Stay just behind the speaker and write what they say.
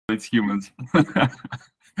it's humans.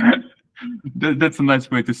 That's a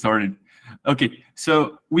nice way to start it. Okay,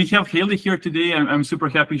 so we have Hailey here today, and I'm super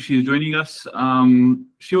happy she's joining us.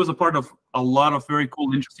 She was a part of a lot of very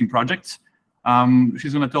cool, interesting projects.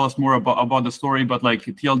 She's going to tell us more about the story, but like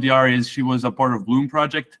TLDR is she was a part of Bloom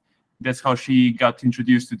project. That's how she got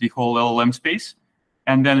introduced to the whole LLM space.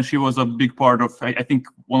 And then she was a big part of, I think,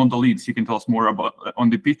 one of the leads. You can tell us more about on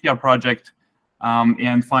the Pythia project.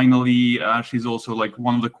 And finally, she's also like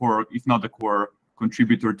one of the core, if not the core,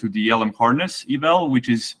 contributor to the LM-Harness eval, which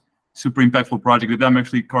is super impactful project that I'm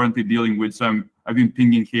actually currently dealing with. So I've been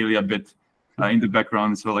pinging Hailey a bit in the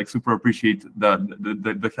background. So like super appreciate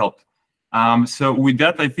the help. So with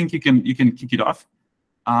that, I think you can kick it off.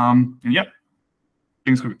 And yeah,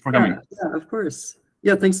 thanks for coming. Yeah, of course.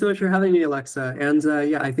 Yeah, thanks so much for having me, Aleksa. And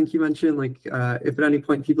yeah, I think you mentioned like if at any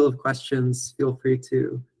point people have questions, feel free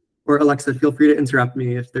to, or Aleksa, feel free to interrupt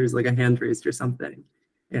me if there's like a hand raised or something.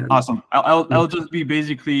 And, awesome. I'll just be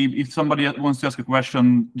basically, if somebody wants to ask a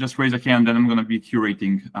question, just raise a hand, then I'm going to be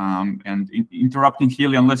curating and interrupting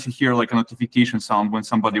Hailey unless you hear like a notification sound when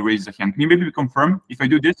somebody raises a hand. Can you maybe confirm if I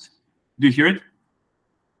do this? Do you hear it?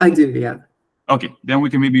 I do, yeah. Okay, then we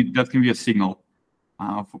can maybe, that can be a signal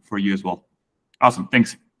for you as well. Awesome,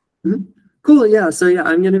 thanks. Mm-hmm. Cool, yeah, so yeah,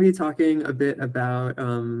 I'm going to be talking a bit about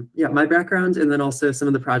yeah, my background and then also some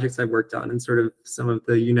of the projects I've worked on and sort of some of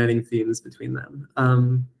the uniting themes between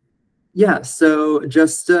them. Yeah, so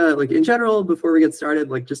just like in general, before we get started,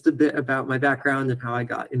 like just a bit about my background and how I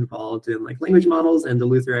got involved in like language models and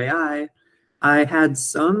EleutherAI. I had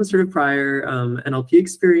some sort of prior NLP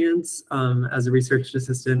experience as a research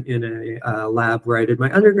assistant in a lab where I did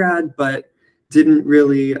my undergrad, but didn't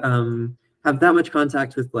really have that much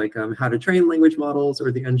contact with like how to train language models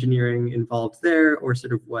or the engineering involved there, or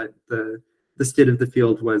sort of what the state of the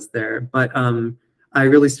field was there. But I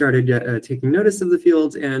really started taking notice of the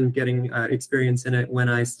field and getting experience in it when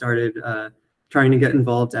I started trying to get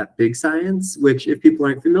involved at Big Science, which if people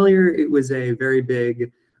aren't familiar, it was a very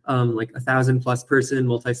big, like 1,000+ person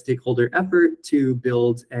multi-stakeholder effort to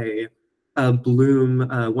build a Bloom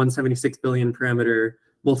 176 billion parameter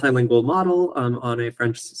multilingual model on a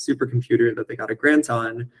French supercomputer that they got a grant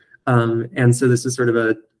on. And so this is sort of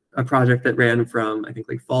a project that ran from, I think,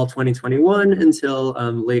 like fall 2021 until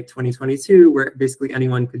late 2022, where basically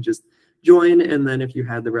anyone could just join. And then if you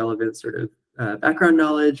had the relevant sort of background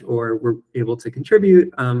knowledge or were able to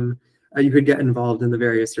contribute, you could get involved in the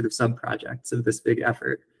various sort of sub-projects of this big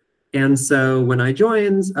effort. And so when I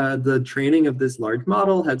joined, the training of this large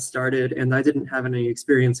model had started, and I didn't have any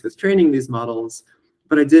experience with training these models.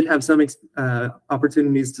 But I did have some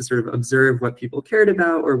opportunities to sort of observe what people cared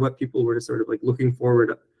about or what people were sort of like looking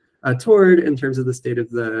forward toward in terms of the state of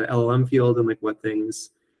the LLM field and like what things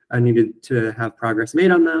needed to have progress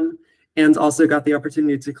made on them. And also got the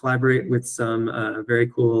opportunity to collaborate with some very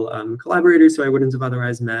cool collaborators who I wouldn't have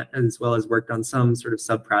otherwise met, as well as worked on some sort of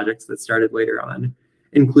sub-projects that started later on,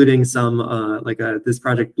 including some like this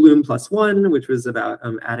project Bloom +1, which was about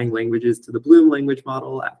adding languages to the Bloom language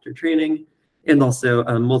model after training, and also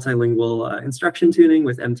multilingual instruction tuning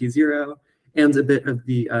with MT0, and a bit of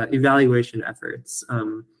the evaluation efforts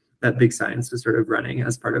that Big Science was sort of running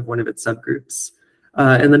as part of one of its subgroups.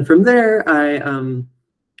 And then from there, I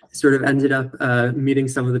sort of ended up meeting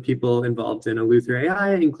some of the people involved in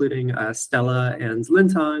EleutherAI, including Stella and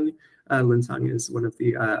Lintong. Lintong is one of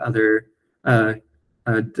the other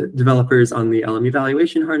developers on the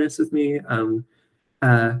LM-Eval-Harness with me.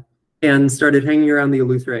 And started hanging around the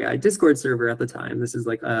EleutherAI Discord server at the time. This is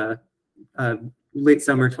like late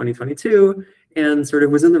summer 2022, and sort of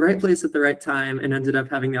was in the right place at the right time, and ended up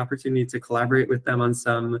having the opportunity to collaborate with them on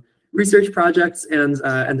some research projects, and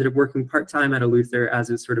ended up working part-time at Eleuther as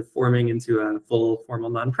it was sort of forming into a full formal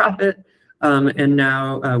nonprofit. And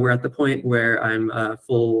now we're at the point where I'm a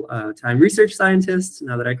full-time research scientist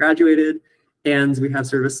now that I graduated. And we have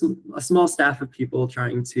sort of a small staff of people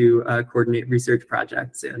trying to coordinate research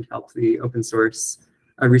projects and help the open source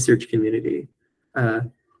research community.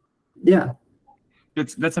 Yeah.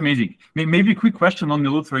 That's amazing. Maybe a quick question on the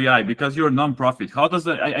EleutherAI, because you're a nonprofit. How does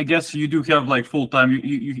that? I guess you do have like full time.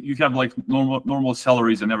 You have like normal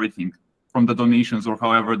salaries and everything from the donations or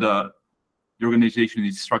however the organization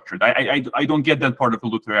is structured. I don't get that part of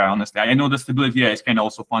EleutherAI, honestly. I know the stability is kind of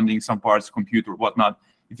also funding some parts, compute or whatnot.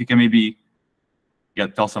 If you can maybe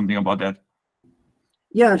tell something about that.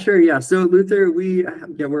 Yeah, sure. Yeah. So Eleuther,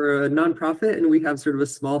 we're a nonprofit, and we have sort of a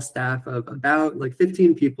small staff of about like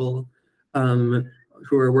 15 people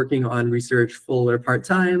who are working on research full or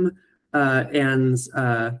part-time. And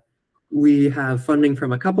we have funding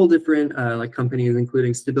from a couple different like companies,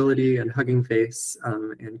 including Stability and Hugging Face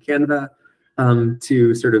and Canva.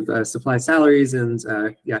 to sort of supply salaries and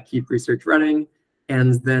yeah, keep research running.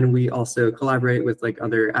 And then we also collaborate with like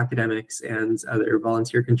other academics and other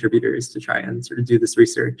volunteer contributors to try and sort of do this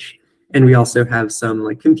research. And we also have some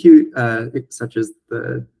like compute, such as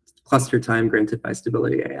the cluster time granted by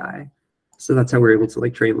Stability AI. So that's how we're able to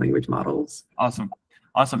like train language models. Awesome.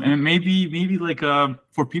 Awesome. And maybe like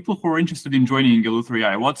for people who are interested in joining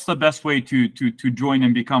EleutherAI, what's the best way to join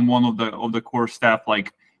and become one of the core staff?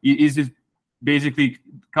 Like, is it basically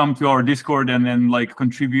come to our Discord and then like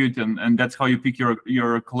contribute and that's how you pick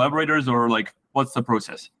your collaborators, or like what's the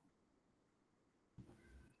process?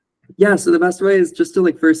 Yeah, so the best way is just to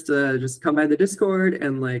like first just come by the Discord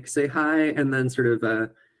and like say hi, and then sort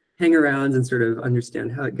of hang around and sort of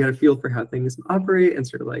understand how, get a feel for how things operate and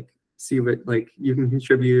sort of like see what like you can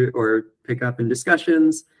contribute or pick up in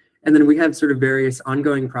discussions. And then we have sort of various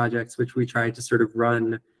ongoing projects which we try to sort of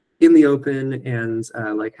run in the open and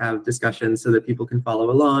like have discussions so that people can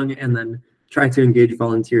follow along, and then try to engage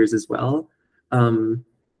volunteers as well. And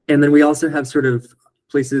then we also have sort of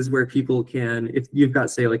places where people can, if you've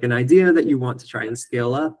got say like an idea that you want to try and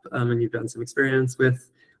scale up and you've done some experience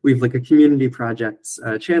with, we have like a community projects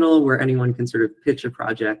channel where anyone can sort of pitch a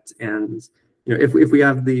project, and you know, if we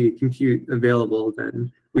have the compute available,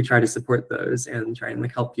 then we try to support those and try and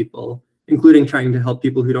like help people, including trying to help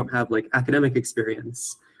people who don't have like academic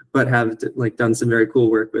experience but have like done some very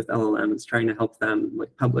cool work with LLMs, trying to help them like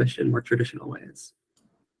publish in more traditional ways.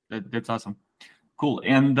 That's awesome. Cool.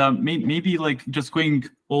 And maybe like just going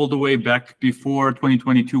all the way back before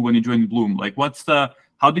 2022 when you joined Bloom, like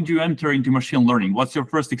how did you enter into machine learning? What's your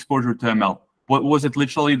first exposure to ML? What was it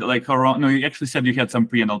literally like around? No, you actually said you had some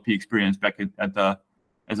pre-NLP experience back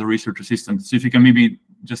as a research assistant. So if you can maybe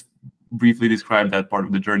just briefly describe that part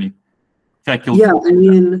of the journey. Faculty. Yeah, I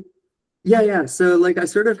mean, yeah. So like I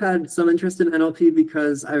sort of had some interest in NLP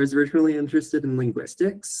because I was originally interested in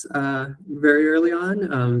linguistics very early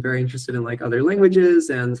on. Very interested in like other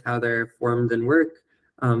languages and how they're formed and work,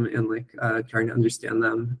 and like trying to understand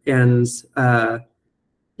them. And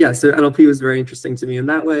yeah, so NLP was very interesting to me in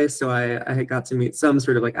that way. So I got to meet some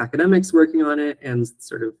sort of like academics working on it and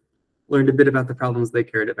sort of learned a bit about the problems they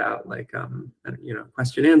cared about, like you know,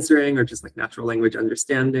 question answering or just like natural language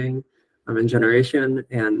understanding and generation.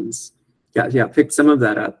 And yeah, picked some of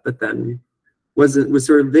that up, but then was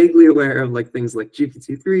sort of vaguely aware of like things like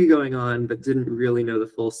GPT-3 going on, but didn't really know the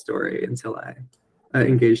full story until I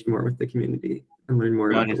engaged more with the community and learned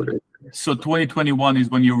more about the literature. So 2021 is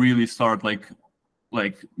when you really start like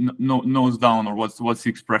nose down, or what's the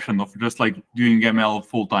expression of just like doing ML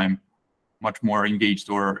full time, much more engaged,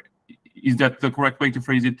 or is that the correct way to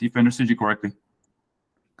phrase it, if I understood you correctly?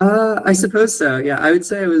 I suppose so. Yeah, I would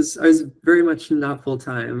say I was very much not full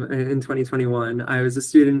time in 2021. I was a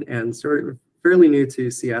student and sort of fairly new to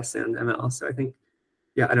CS and ML. So I think,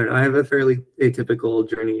 yeah, I don't know. I have a fairly atypical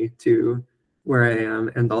journey to where I am,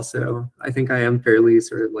 and also I think I am fairly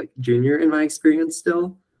sort of like junior in my experience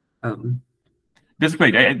still. That's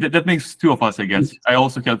great. That makes two of us, I guess. I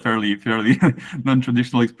also had fairly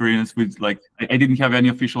non-traditional experience with like I didn't have any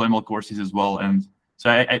official ML courses as well, and so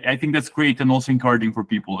I think that's great and also encouraging for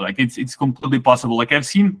people. Like it's completely possible. Like I've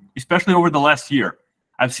seen, especially over the last year,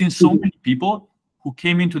 I've seen so many people who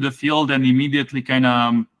came into the field and immediately kind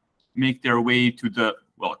of make their way to the,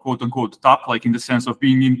 well, quote unquote top, like in the sense of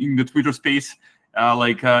being in the Twitter space,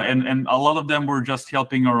 and a lot of them were just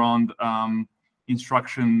helping around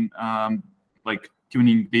instruction, like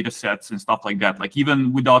tuning data sets and stuff like that. Like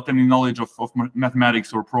even without any knowledge of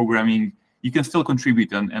mathematics or programming, you can still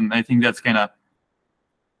contribute. And I think that's kind of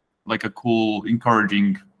like a cool,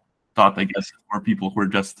 encouraging thought, I guess, for people who are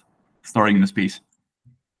just starting in the space.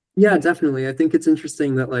 Yeah, definitely. I think it's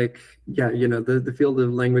interesting that, like, yeah, you know, the field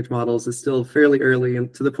of language models is still fairly early,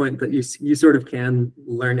 and to the point that you sort of can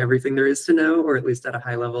learn everything there is to know, or at least at a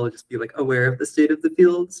high level, just be like aware of the state of the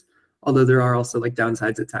fields. Although there are also like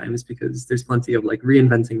downsides at times because there's plenty of like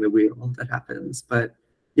reinventing the wheel that happens. But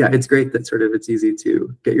yeah, it's great that sort of it's easy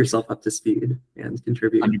to get yourself up to speed and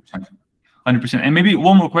contribute. 100%. And maybe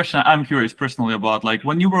one more question I'm curious personally about, like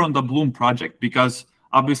when you were on the Bloom project, because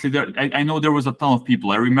obviously I know there was a ton of people.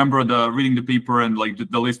 I remember reading the paper and like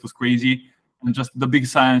the list was crazy, and just the big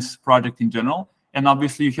science project in general. And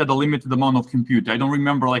obviously you had a limited amount of compute. I don't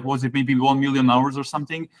remember, like, was it maybe 1 million hours or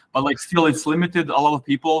something, but like still it's limited, a lot of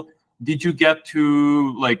people. Did you get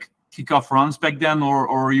to like kick off runs back then,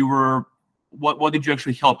 or you were, what did you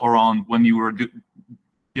actually help around when you were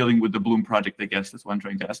dealing with the Bloom project, I guess that's what I'm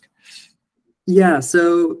trying to ask. Yeah,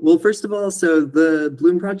 so, well, first of all, so the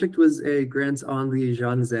Bloom project was a grant on the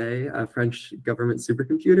Jean Zay, a French government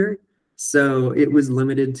supercomputer. So it was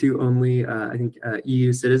limited to only, I think,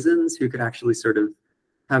 EU citizens who could actually sort of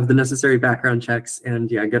have the necessary background checks and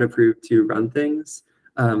get approved to run things.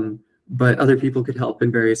 But other people could help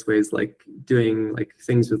in various ways, like doing like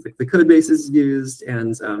things with like the code bases used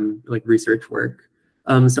and like research work.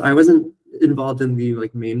 So I wasn't involved in the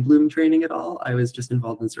like main Bloom training at all. I was just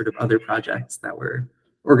involved in sort of other projects that were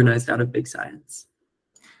organized out of Big Science.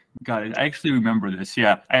 Got it. I actually remember this.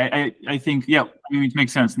 Yeah, I think, yeah, I mean, it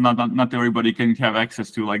makes sense. Not everybody can have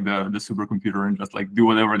access to like the supercomputer and just like do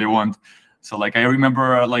whatever they want. So like I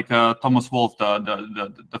remember like Thomas Wolff,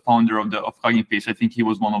 the founder of Hugging Face. I think he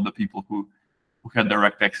was one of the people who had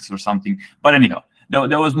direct access or something. But anyhow,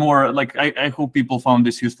 that was more like I hope people found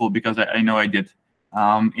this useful because I know I did.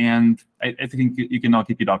 And I think you can now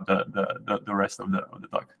kick it off the rest of the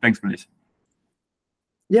talk. Thanks for this.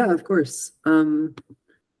 Yeah, of course.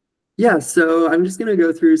 Yeah, so I'm just going to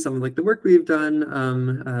go through some of like the work we've done,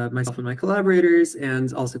 myself and my collaborators,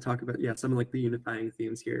 and also talk about some of like the unifying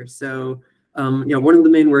themes here. So one of the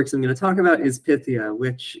main works I'm going to talk about is Pythia,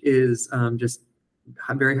 which is just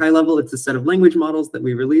very high level. It's a set of language models that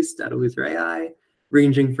we released at EleutherAI,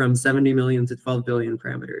 ranging from 70 million to 12 billion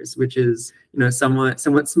parameters, which is somewhat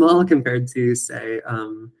small compared to say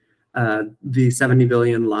the 70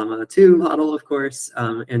 billion Llama 2 model, of course,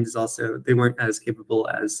 and is also, they weren't as capable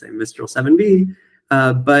as, say, Mistral 7B,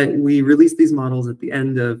 but we released these models at the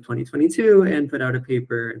end of 2022 and put out a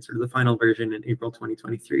paper and sort of the final version in April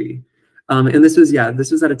 2023. And this was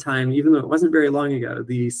at a time, even though it wasn't very long ago,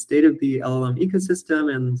 the state of the LLM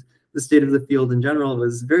ecosystem and the state of the field in general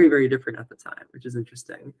was very, very different at the time, which is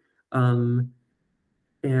interesting.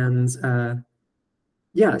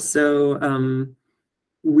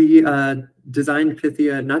 We designed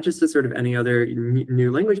Pythia not just as sort of any other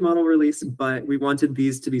new language model release, but we wanted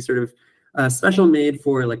these to be sort of special made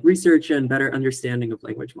for like research and better understanding of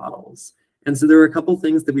language models. And so there were a couple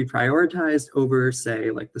things that we prioritized over,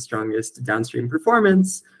 say, like the strongest downstream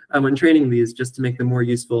performance when training these, just to make them more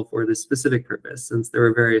useful for this specific purpose, since there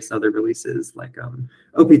were various other releases like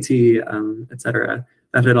OPT, et cetera,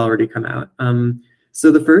 that had already come out. So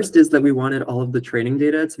the first is that we wanted all of the training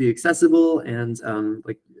data to be accessible and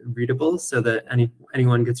like readable, so that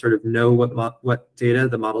anyone could sort of know what data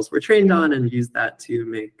the models were trained on and use that to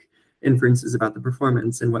make inferences about the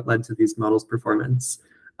performance and what led to these models' performance.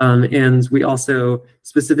 And we also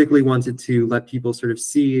specifically wanted to let people sort of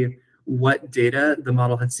see what data the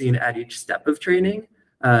model had seen at each step of training.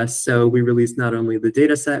 So we released not only the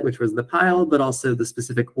data set, which was the pile, but also the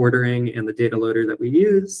specific ordering and the data loader that we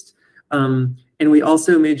used. And we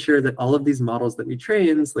also made sure that all of these models that we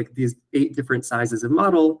trained, like these 8 different sizes of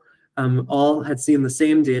model, all had seen the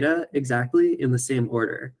same data exactly in the same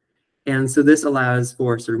order. And so this allows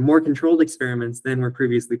for sort of more controlled experiments than were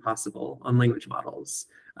previously possible on language models.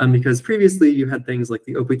 Because previously you had things like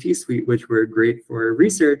the OPT suite, which were great for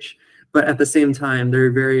research, but at the same time, there are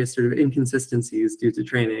various sort of inconsistencies due to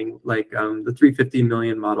training, like the 350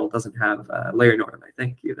 million model doesn't have a layer norm, I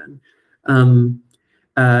think, even. And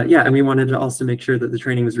we wanted to also make sure that the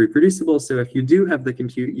training was reproducible. So if you do have the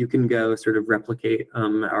compute, you can go sort of replicate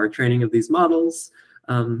our training of these models.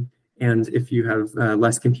 And if you have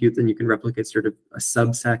less compute, then you can replicate sort of a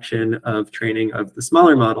subsection of training of the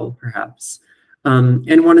smaller model, perhaps.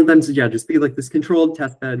 And wanted them to just be like this controlled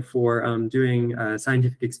test bed for doing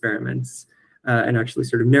scientific experiments and actually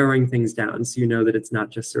sort of narrowing things down. So you know that it's not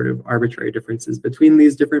just sort of arbitrary differences between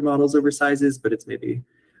these different models over sizes, but it's maybe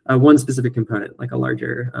one specific component, like a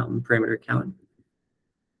larger parameter count.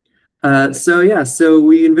 So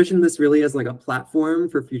we envisioned this really as like a platform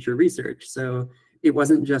for future research. So it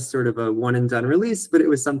wasn't just sort of a one and done release, but it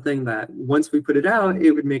was something that once we put it out,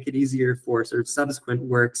 it would make it easier for sort of subsequent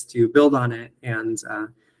works to build on it and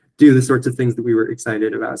do the sorts of things that we were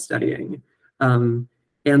excited about studying. And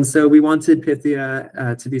so we wanted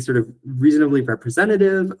Pythia to be sort of reasonably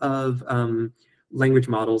representative of language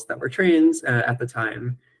models that were trained at the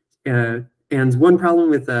time. And one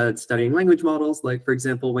problem with studying language models, like for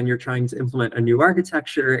example, when you're trying to implement a new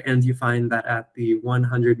architecture and you find that at the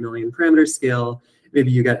 100 million parameter scale,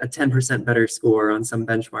 maybe you get a 10% better score on some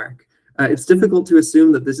benchmark. It's difficult to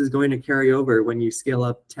assume that this is going to carry over when you scale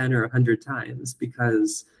up 10 or 100 times,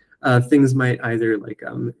 because things might either like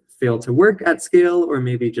fail to work at scale, or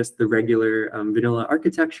maybe just the regular vanilla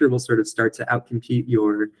architecture will sort of start to outcompete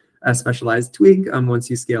your specialized tweak once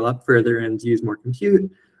you scale up further and use more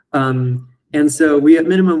compute. And so we at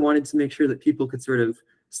minimum wanted to make sure that people could sort of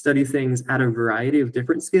study things at a variety of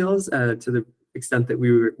different scales to the extent that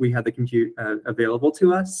we had the compute available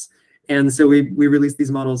to us. And so we released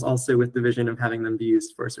these models also with the vision of having them be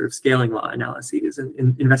used for sort of scaling law analyses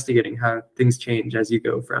and investigating how things change as you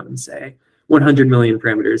go from, say, 100 million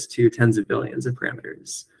parameters to tens of billions of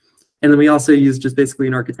parameters. And then we also used just basically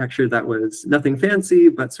an architecture that was nothing fancy,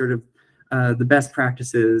 but sort of the best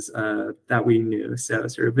practices that we knew. So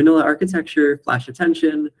sort of vanilla architecture, flash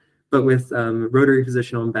attention, but with rotary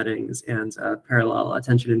positional embeddings and parallel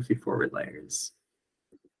attention and feed-forward layers.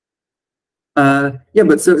 Yeah,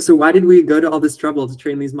 but so why did we go to all this trouble to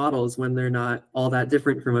train these models when they're not all that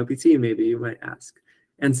different from OPT, maybe you might ask?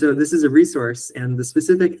 And so this is a resource, and the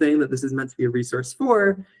specific thing that this is meant to be a resource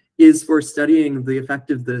for is for studying the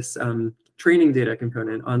effect of this training data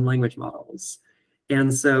component on language models.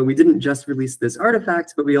 And so we didn't just release this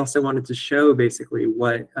artifact, but we also wanted to show basically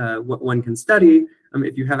what one can study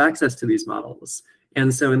if you have access to these models.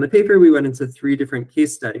 And so in the paper, we went into 3 different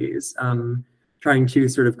case studies, trying to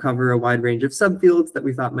sort of cover a wide range of subfields that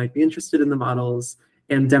we thought might be interested in the models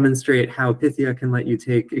and demonstrate how Pythia can let you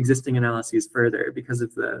take existing analyses further because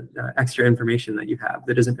of the extra information that you have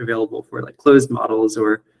that isn't available for like closed models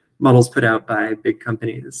or models put out by big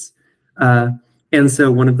companies. And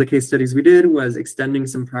so one of the case studies we did was extending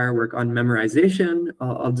some prior work on memorization.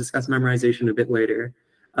 I'll discuss memorization a bit later.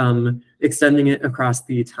 Extending it across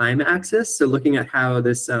the time axis. So looking at how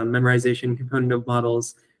this memorization component of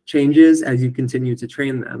models changes as you continue to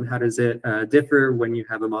train them. How does it differ when you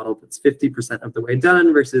have a model that's 50% of the way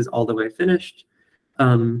done versus all the way finished?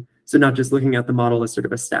 So not just looking at the model as sort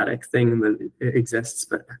of a static thing that exists,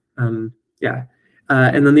 but yeah.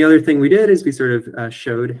 And then the other thing we did is we sort of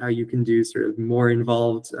showed how you can do sort of more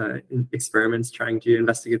involved experiments trying to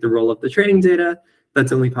investigate the role of the training data.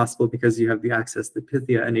 That's only possible because you have the access that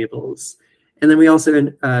Pythia enables. And then we also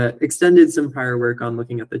extended some prior work on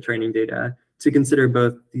looking at the training data to consider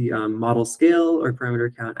both the model scale or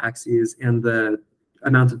parameter count axes and the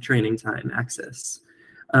amount of training time axis.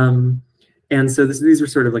 And so these were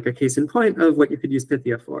sort of like a case in point of what you could use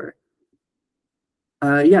Pythia for.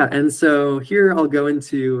 Yeah, and so here I'll go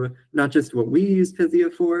into not just what we use Pythia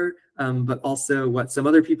for, but also what some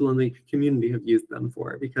other people in the community have used them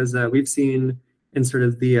for, because we've seen in sort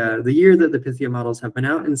of the year that the Pythia models have been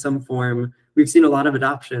out in some form, we've seen a lot of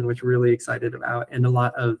adoption, which we're really excited about, and a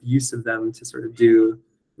lot of use of them to sort of do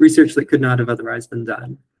research that could not have otherwise been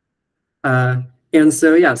done. And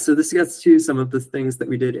so, yeah, so this gets to some of the things that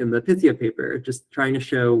we did in the Pythia paper, just trying to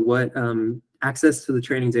show what access to the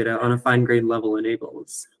training data on a fine-grained level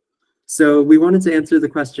enables. So we wanted to answer the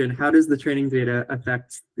question, how does the training data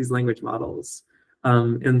affect these language models?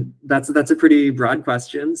 And that's a pretty broad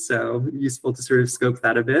question, so useful to sort of scope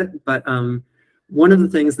that a bit. But one of the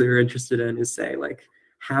things that we're interested in is, say, like,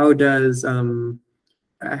 how does the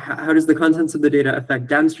contents of the data affect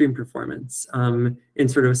downstream performance in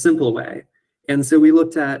sort of a simple way? And so we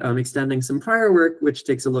looked at extending some prior work, which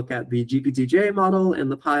takes a look at the GPTJ model and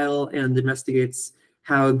the pile and investigates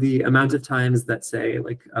how the amount of times that, say,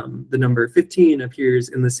 like the number 15 appears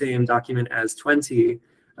in the same document as 20,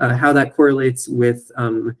 how that correlates with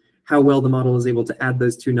how well the model is able to add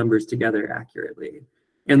those 2 numbers together accurately.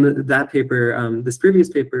 And that paper, this previous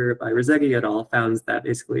paper by Rezegi et al. Found that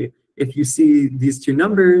basically if you see these 2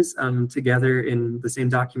 numbers together in the same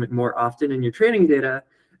document more often in your training data,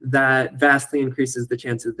 that vastly increases the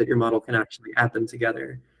chances that your model can actually add them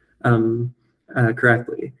together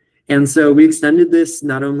correctly. And so we extended this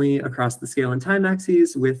not only across the scale and time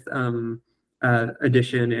axes with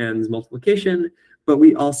addition and multiplication, but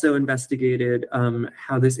we also investigated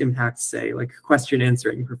how this impacts, say, like question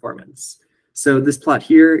answering performance. So this plot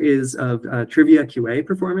here is of trivia QA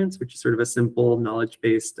performance, which is sort of a simple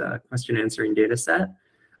knowledge-based question answering data set.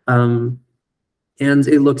 And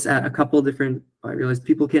it looks at a couple different, I realize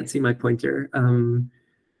people can't see my pointer,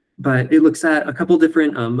 but it looks at a couple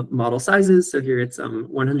different model sizes. So here it's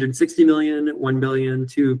 160 million, 1 billion,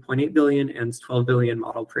 2.8 billion, and 12 billion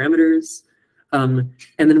model parameters. And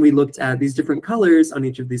then we looked at these different colors on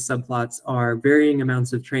each of these subplots are varying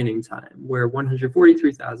amounts of training time, where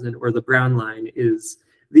 143,000, or the brown line, is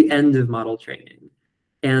the end of model training.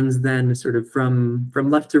 And then sort of from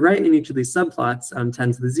left to right in each of these subplots,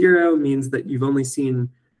 10 to the 0 means that you've only seen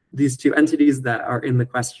these 2 entities that are in the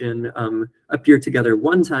question appear together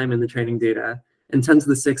 1 time in the training data. And 10 to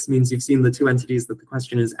the 6 means you've seen the 2 entities that the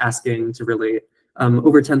question is asking to relate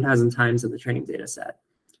over 10,000 times in the training data set.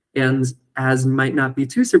 And as might not be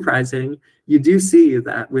too surprising, you do see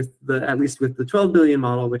that with at least with the 12 billion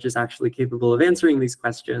model, which is actually capable of answering these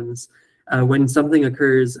questions, when something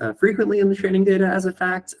occurs frequently in the training data as a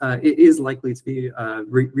fact, it is likely to be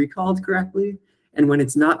recalled correctly. And when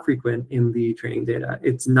it's not frequent in the training data,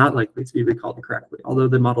 it's not likely to be recalled correctly, although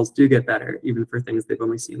the models do get better, even for things they've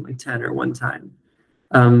only seen like 10 or 1 time.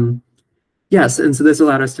 Yes, and so this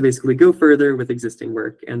allowed us to basically go further with existing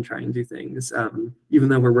work and try and do things, even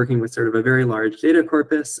though we're working with sort of a very large data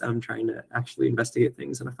corpus, trying to actually investigate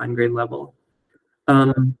things on a fine-grained level.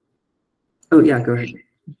 Oh yeah, go ahead.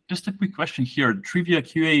 Just a quick question here. Trivia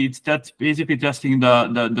QA, that's basically testing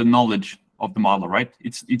the knowledge of the model, right?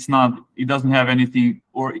 It's not, it doesn't have anything,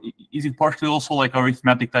 or is it partially also like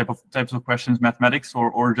arithmetic types of questions, mathematics,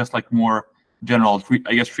 or just like more general,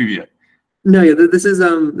 I guess, trivia? No, yeah, this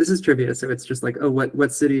is trivia, so it's just like, oh,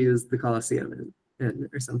 what city is the Colosseum in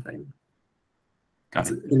or something? Got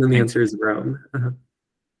it. And then the answer is Rome.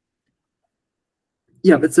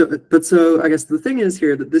 Yeah, but so I guess the thing is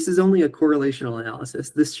here that this is only a correlational analysis.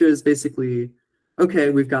 This shows basically, okay,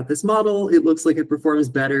 we've got this model. It looks like it performs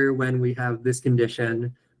better when we have this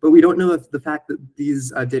condition, but we don't know if the fact that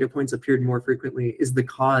these data points appeared more frequently is the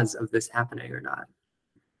cause of this happening or not.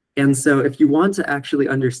 And so if you want to actually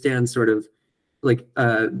understand sort of like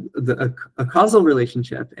a causal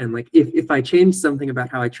relationship, and like if I change something about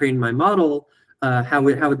how I train my model, how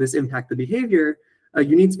would this impact the behavior?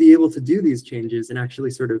 You need to be able to do these changes and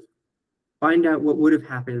actually sort of find out what would have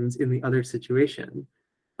happened in the other situation.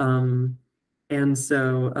 And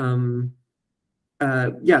so,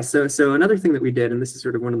 yeah, so another thing that we did, and this is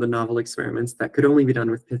sort of one of the novel experiments that could only be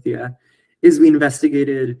done with Pythia, is we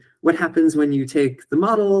investigated what happens when you take the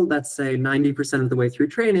model, that's say 90% of the way through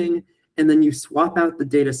training, and then you swap out the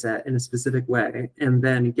data set in a specific way, and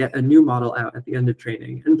then get a new model out at the end of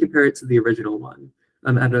training and compare it to the original one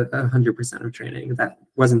at 100% of training that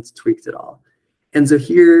wasn't tweaked at all. And so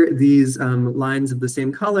here, these lines of the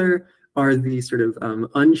same color are the sort of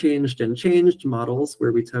unchanged and changed models,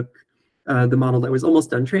 where we took the model that was almost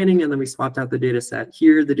done training and then we swapped out the data set.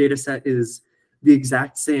 Here, the data set is the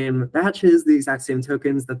exact same batches, the exact same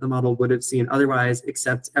tokens that the model would have seen otherwise,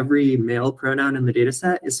 except every male pronoun in the data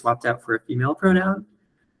set is swapped out for a female pronoun.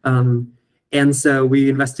 And so we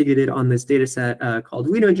investigated on this data set called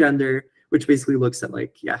We Know Gender, which basically looks at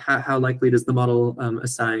like, yeah, how likely does the model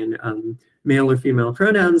assign male or female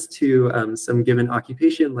pronouns to some given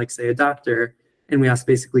occupation, like say a doctor. And we asked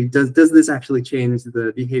basically, does this actually change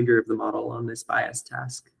the behavior of the model on this bias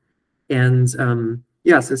task? And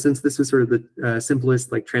yeah, so since this was sort of the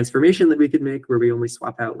simplest like transformation that we could make, where we only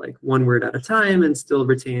swap out like one word at a time and still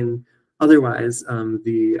retain otherwise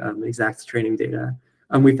the exact training data,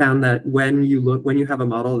 we found that when you have a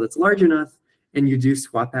model that's large enough and you do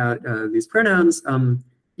swap out these pronouns,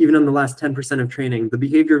 even on the last 10% of training, the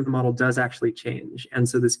behavior of the model does actually change. And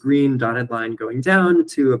so this green dotted line going down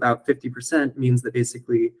to about 50% means that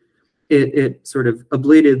basically it sort of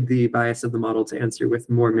ablated the bias of the model to answer with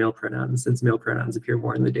more male pronouns, since male pronouns appear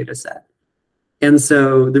more in the data set. And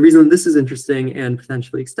so the reason this is interesting and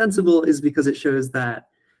potentially extensible is because it shows that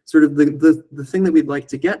sort of the thing that we'd like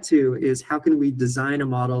to get to is how can we design a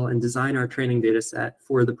model and design our training data set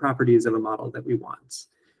for the properties of a model that we want.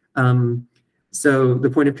 So the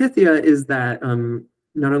point of Pythia is that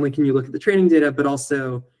not only can you look at the training data, but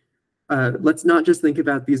also let's not just think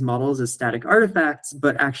about these models as static artifacts,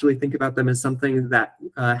 but actually think about them as something that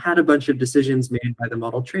had a bunch of decisions made by the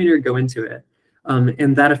model trainer go into it.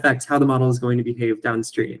 And that affects how the model is going to behave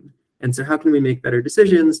downstream. And so how can we make better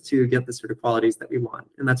decisions to get the sort of qualities that we want?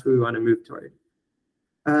 And that's what we want to move toward.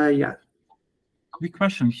 Yeah. Quick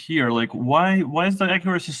question here, like why is the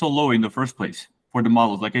accuracy so low in the first place for the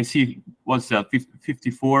models? Like I see, what's that,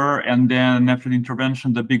 54, and then after the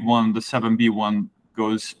intervention, the big one, the 7B one,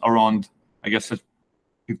 goes around, I guess, at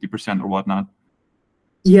 50% or whatnot.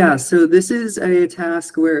 Yeah, so this is a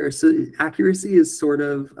task where accuracy is sort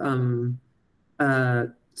of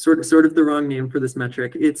the wrong name for this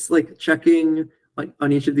metric. It's like checking like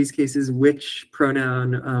on each of these cases which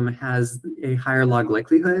pronoun has a higher log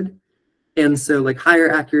likelihood. And so like higher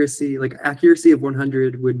accuracy, like accuracy of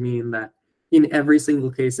 100 would mean that in every single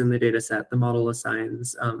case in the data set, the model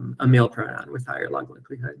assigns a male pronoun with higher log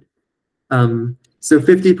likelihood. So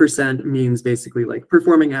 50% means basically like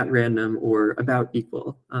performing at random or about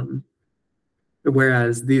equal.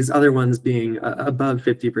 Whereas these other ones being above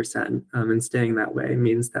 50% and staying that way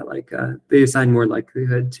means that like they assign more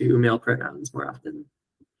likelihood to male pronouns more often.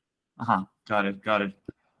 Got it.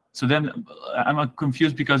 So then I'm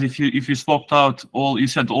confused because if you swapped out all, you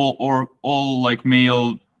said all like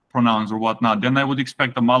male pronouns or whatnot, then I would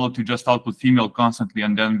expect the model to just output female constantly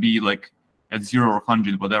and then be like at 0 or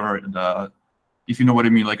 100, whatever. If you know what I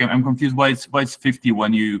mean, like I'm confused why it's 50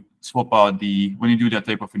 when you swap out when you do that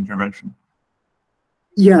type of intervention.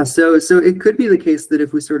 Yeah, so it could be the case that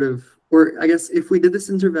if we sort of or I guess if we did this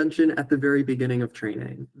intervention at the very beginning of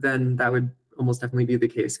training, then that would almost definitely be the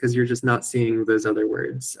case because you're just not seeing those other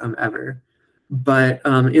words ever. But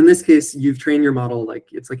in this case, you've trained your model like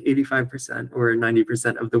it's like 85% or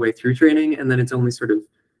 90% of the way through training, and then it's only sort of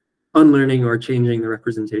unlearning or changing the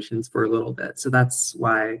representations for a little bit. So that's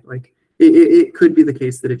why like it could be the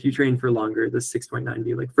case that if you train for longer, the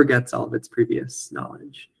 6.9B like forgets all of its previous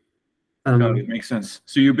knowledge. It makes sense.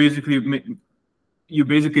 So you basically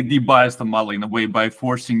debias the model in a way by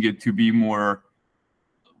forcing it to be more,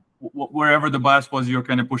 wherever the bias was, you're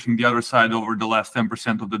kind of pushing the other side over the last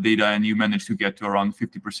 10% of the data, and you manage to get to around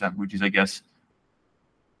 50%, which is, I guess,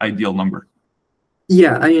 ideal number.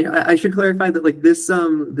 Yeah, I should clarify that like this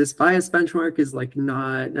bias benchmark is like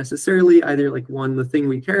not necessarily either like one, the thing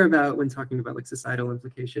we care about when talking about like societal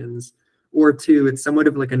implications, or two, it's somewhat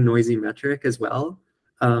of like a noisy metric as well.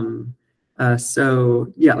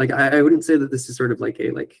 So yeah, like I wouldn't say that this is sort of like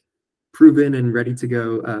a like proven and ready to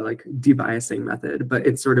go like debiasing method, but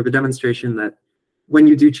it's sort of a demonstration that when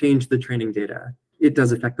you do change the training data, it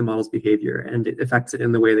does affect the model's behavior and it affects it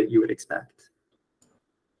in the way that you would expect.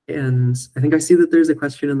 And I think I see that there's a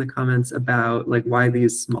question in the comments about like why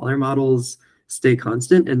these smaller models stay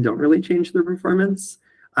constant and don't really change their performance.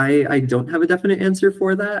 I don't have a definite answer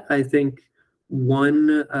for that. I think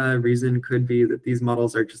one reason could be that these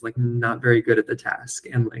models are just like not very good at the task,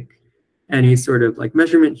 and like any sort of like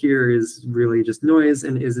measurement here is really just noise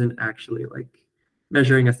and isn't actually like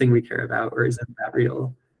measuring a thing we care about or isn't that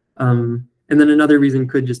real. And then another reason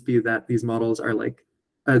could just be that these models are like,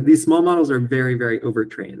 these small models are very, very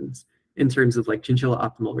overtrained in terms of like chinchilla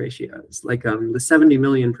optimal ratios. Like the 70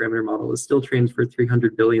 million parameter model is still trained for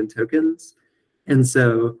 300 billion tokens. And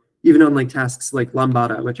so even on like tasks like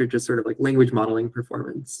Lambda, which are just sort of like language modeling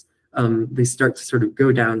performance, they start to sort of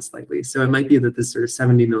go down slightly. So it might be that this sort of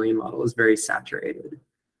 70 million model is very saturated.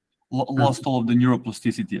 Lost all of the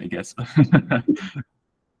neuroplasticity, I guess.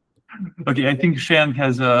 Okay, I think Shan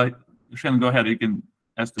has Shan, go ahead, you can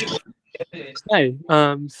ask the question. Hi,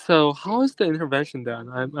 so how is the intervention done?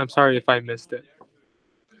 I'm sorry if I missed it.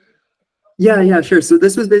 Yeah, sure. So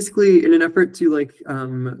this was basically in an effort to like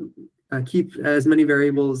keep as many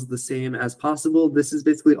variables the same as possible. This is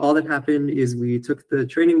basically all that happened is we took the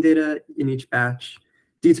training data in each batch,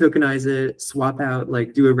 detokenize it, swap out,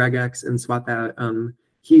 like do a regex and swap out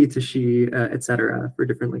he to she, etc. for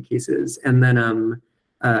different like cases, and then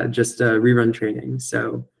just rerun training.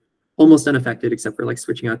 So almost unaffected except for like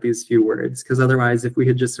switching out these few words, because otherwise if we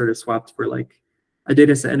had just sort of swapped for like a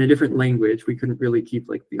data set in a different language, we couldn't really keep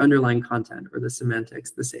like the underlying content or the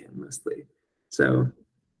semantics the same mostly. So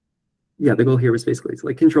yeah, the goal here was basically to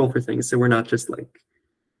like control for things, so we're not just like,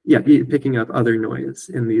 yeah, picking up other noise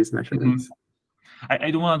in these measurements. I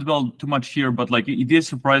don't want to dwell too much here, but like it is a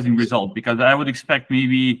surprising result, because I would expect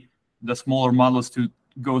maybe the smaller models to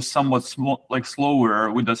go somewhat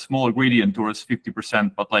slower with a smaller gradient towards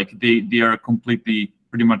 50%, but like they are completely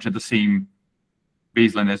pretty much at the same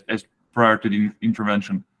baseline as prior to the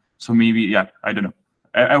intervention. So maybe, yeah, I don't know.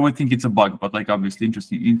 I would think it's a bug, but like obviously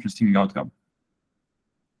interesting outcome.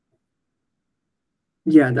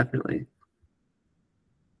 Yeah, definitely.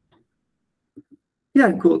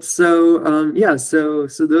 Yeah, cool. So yeah, so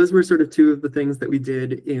those were sort of two of the things that we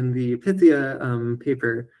did in the Pythia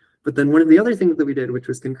paper. But then one of the other things that we did, which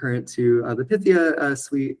was concurrent to the Pythia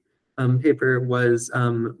suite paper, was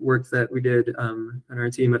work that we did on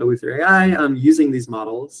our team at EleutherAI using these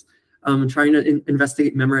models, trying to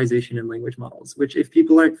investigate memorization in language models, which if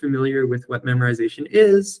people aren't familiar with what memorization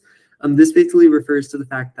is, this basically refers to the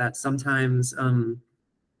fact that sometimes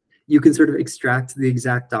you can sort of extract the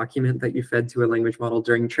exact document that you fed to a language model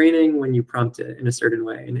during training when you prompt it in a certain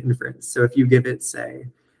way in inference. So if you give it, say,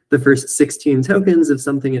 the first 16 tokens of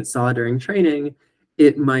something it saw during training,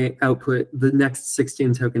 it might output the next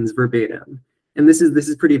 16 tokens verbatim. And this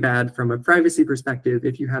is pretty bad from a privacy perspective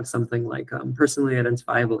if you have something like personally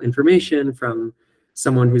identifiable information from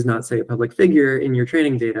someone who's not, say, a public figure in your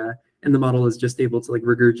training data, and the model is just able to like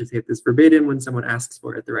regurgitate this verbatim when someone asks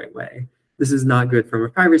for it the right way. This is not good from a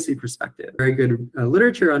privacy perspective. Very good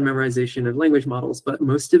literature on memorization of language models, but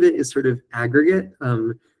most of it is sort of aggregate.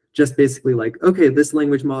 Just basically like, okay, this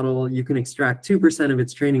language model, you can extract 2% of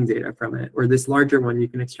its training data from it, or this larger one, you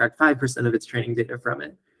can extract 5% of its training data from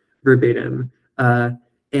it, verbatim.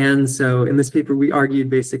 And so in this paper, we argued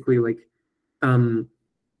basically like,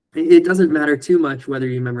 it doesn't matter too much whether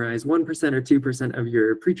you memorize 1% or 2% of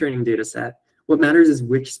your pre-training data set. What matters is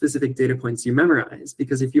which specific data points you memorize,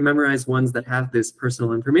 because if you memorize ones that have this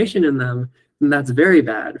personal information in them, then that's very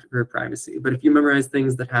bad for privacy. But if you memorize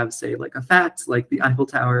things that have, say, like a fact, like the Eiffel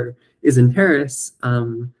Tower is in Paris,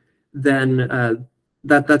 then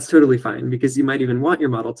that's totally fine, because you might even want your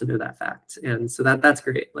model to know that fact. And so that's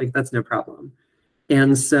great. Like, that's no problem.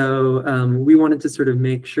 And so we wanted to sort of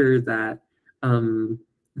make sure that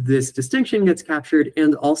this distinction gets captured,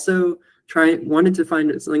 and also wanted to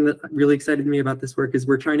find something that really excited me about this work is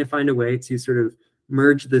we're trying to find a way to sort of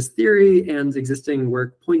merge this theory and existing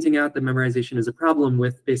work pointing out that memorization is a problem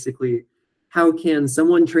with basically how can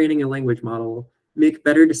someone training a language model make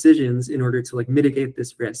better decisions in order to like mitigate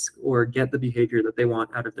this risk or get the behavior that they want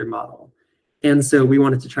out of their model. And so we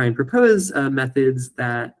wanted to try and propose methods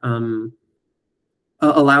that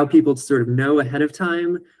allow people to sort of know ahead of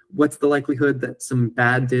time what's the likelihood that some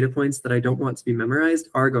bad data points that I don't want to be memorized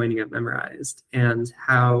are going to get memorized, and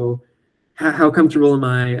how comfortable am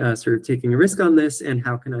I sort of taking a risk on this, and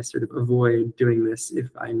how can I sort of avoid doing this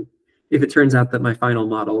if it turns out that my final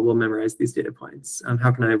model will memorize these data points.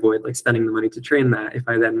 How can I avoid like spending the money to train that if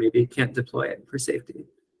I then maybe can't deploy it for safety?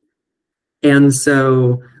 And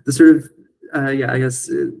so the sort of, yeah, I guess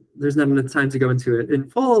there's not enough time to go into it in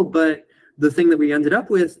full, but the thing that we ended up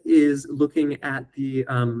with is looking at the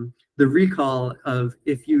recall of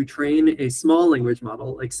if you train a small language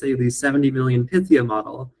model, like say the 70 million Pythia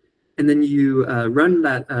model, and then you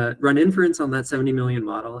run inference on that 70 million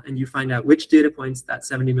model, and you find out which data points that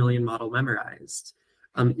 70 million model memorized.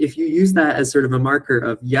 If you use that as sort of a marker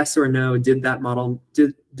of yes or no, did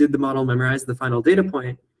the model memorize the final data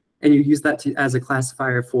point, and you use that as a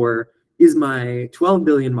classifier for is my 12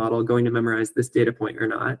 billion model going to memorize this data point or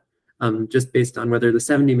not, just based on whether the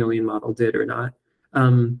 70 million model did or not,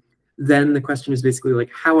 then the question is basically like,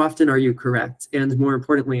 how often are you correct? And more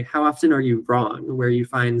importantly, how often are you wrong, where you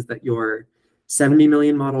find that your 70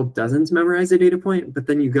 million model doesn't memorize a data point, but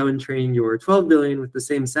then you go and train your 12 billion with the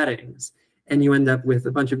same settings, and you end up with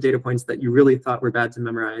a bunch of data points that you really thought were bad to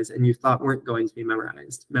memorize and you thought weren't going to be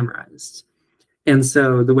memorized. And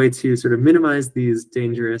so the way to sort of minimize these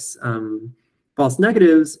dangerous false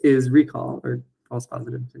negatives is recall, or false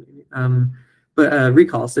positives maybe, but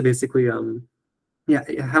recall. So basically, yeah,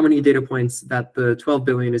 how many data points that the 12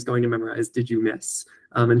 billion is going to memorize did you miss,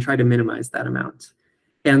 and try to minimize that amount.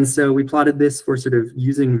 And so we plotted this for sort of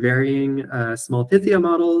using varying small Pythia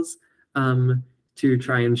models to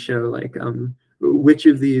try and show like which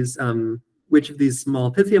of these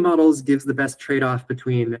small Pythia models gives the best trade-off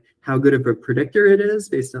between how good of a predictor it is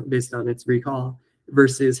based on its recall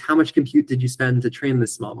versus how much compute did you spend to train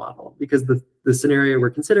this small model. Because the scenario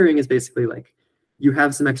we're considering is basically like, you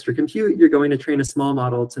have some extra compute, you're going to train a small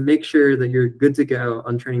model to make sure that you're good to go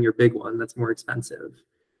on training your big one that's more expensive.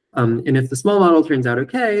 And if the small model turns out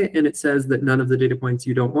okay, and it says that none of the data points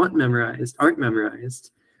you don't want memorized aren't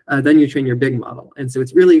memorized, then you train your big model. And so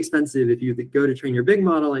it's really expensive if you go to train your big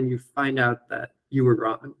model and you find out that you were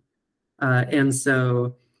wrong. And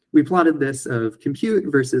so we plotted this of compute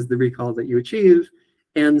versus the recall that you achieve.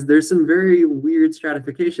 And there's some very weird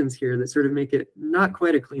stratifications here that sort of make it not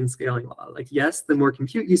quite a clean scaling law. Like, yes, the more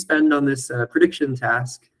compute you spend on this prediction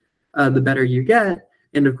task, the better you get.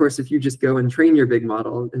 And of course, if you just go and train your big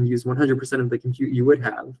model and use 100% of the compute you would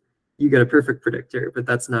have, you get a perfect predictor, but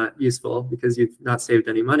that's not useful because you've not saved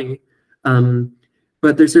any money.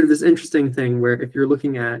 But there's sort of this interesting thing where if you're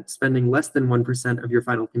looking at spending less than 1% of your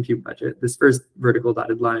final compute budget, this first vertical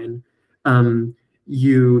dotted line,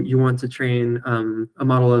 you want to train a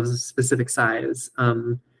model of a specific size.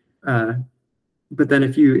 But then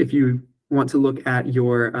if you want to look at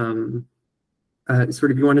your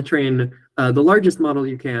you want to train the largest model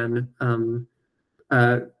you can,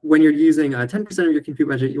 when you're using 10% of your compute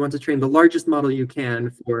budget, you want to train the largest model you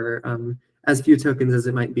can for as few tokens as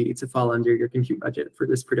it might be to fall under your compute budget for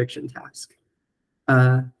this prediction task.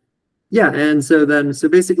 Yeah, and so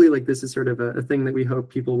basically, like, this is sort of a thing that we hope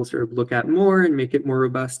people will sort of look at more and make it more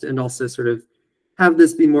robust, and also sort of have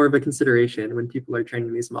this be more of a consideration when people are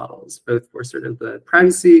training these models, both for sort of the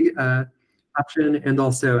privacy option and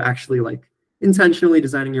also actually like intentionally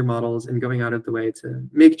designing your models and going out of the way to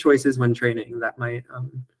make choices when training that might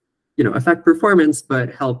affect performance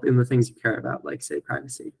but help in the things you care about, like say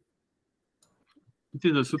privacy. It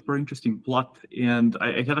is a super interesting plot, and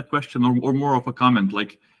I had a question or more of a comment.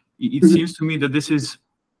 Like, it seems to me that this is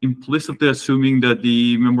implicitly assuming that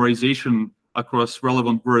the memorization across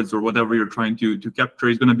relevant words or whatever you're trying to capture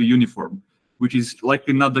is going to be uniform, which is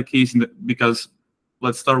likely not the case because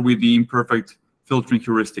let's start with the imperfect filtering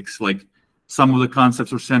heuristics. Like, some of the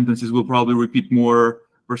concepts or sentences will probably repeat more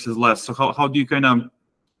versus less. So how do you kind of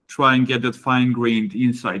try and get that fine-grained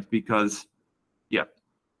insight? Because, yeah.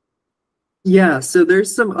 Yeah, so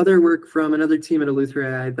there's some other work from another team at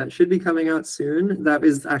EleutherAI that should be coming out soon that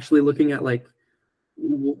is actually looking at like,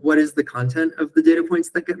 what is the content of the data points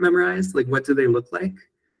that get memorized? Like, what do they look like?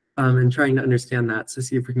 and trying to understand that, so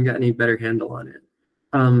see if we can get any better handle on it.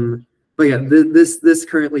 But yeah, this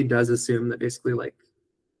currently does assume that basically like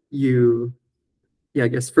I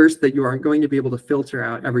guess first that you aren't going to be able to filter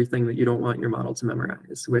out everything that you don't want your model to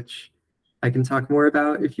memorize, which I can talk more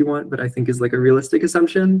about if you want, but I think is like a realistic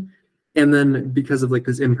assumption. And then because of like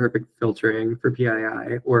this imperfect filtering for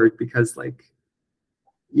PII, or because like,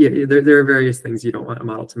 yeah, there are various things you don't want a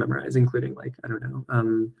model to memorize, including like, I don't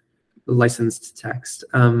know, licensed text.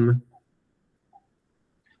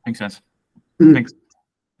 Makes sense. Thanks.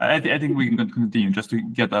 I think we can continue just to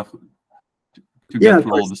get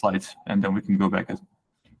through all the slides, and then we can go back.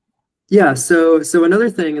 Yeah, so another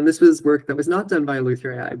thing, and this was work that was not done by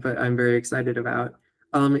EleutherAI, but I'm very excited about,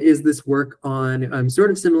 is this work on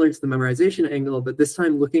sort of similar to the memorization angle, but this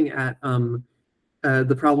time looking at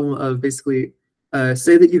the problem of basically,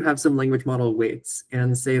 say that you have some language model weights,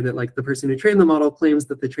 and say that like the person who trained the model claims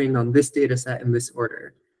that they trained on this data set in this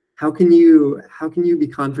order. How can you be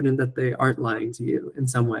confident that they aren't lying to you in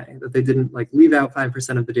some way, that they didn't like leave out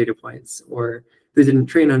 5% of the data points, or they didn't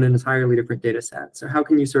train on an entirely different data set? So how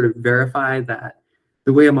can you sort of verify that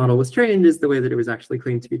the way a model was trained is the way that it was actually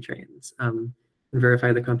claimed to be trained, and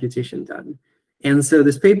verify the computation done? And so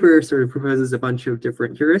this paper sort of proposes a bunch of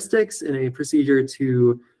different heuristics in a procedure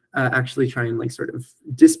to actually try and like sort of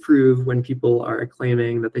disprove when people are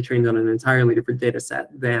claiming that they trained on an entirely different data set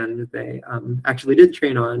than they actually did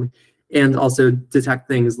train on, and also detect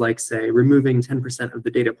things like, say, removing 10% of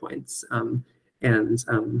the data points and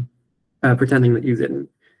pretending that you didn't.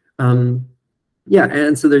 Yeah,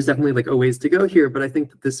 and so there's definitely like a ways to go here, but I think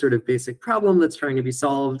that this sort of basic problem that's trying to be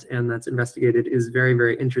solved and that's investigated is very,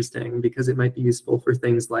 very interesting, because it might be useful for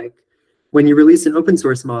things like when you release an open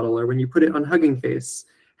source model, or when you put it on Hugging Face,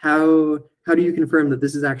 how do you confirm that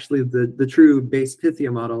this is actually the true base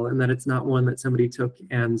Pythia model, and that it's not one that somebody took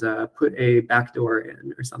and put a backdoor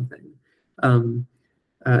in or something?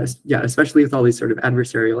 Yeah, especially with all these sort of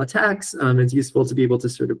adversarial attacks, it's useful to be able to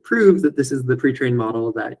sort of prove that this is the pre-trained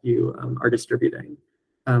model that you are distributing,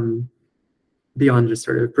 beyond just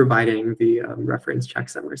sort of providing the reference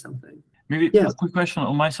checksum or something. Maybe a quick question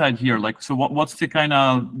on my side here. Like, so what's the kind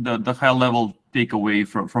of the high level takeaway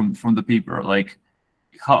from the paper? Like,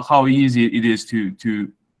 how easy it is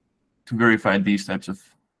to verify these types of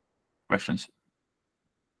questions?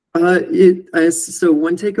 So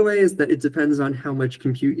one takeaway is that it depends on how much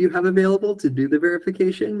compute you have available to do the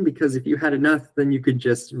verification, because if you had enough, then you could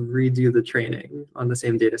just redo the training on the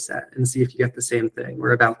same data set and see if you get the same thing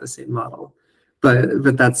or about the same model.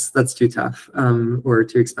 But that's too tough, or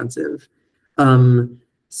too expensive.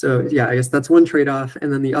 So yeah, I guess that's one trade-off.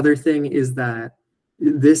 And then the other thing is that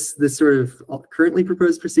this sort of currently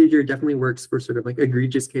proposed procedure definitely works for sort of like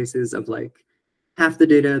egregious cases of like half the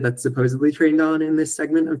data that's supposedly trained on in this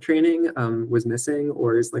segment of training was missing,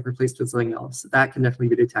 or is like replaced with something else. That can definitely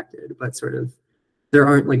be detected, but sort of there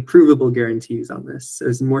aren't like provable guarantees on this.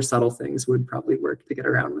 So more subtle things would probably work to get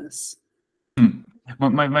around this.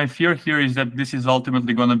 My fear here is that this is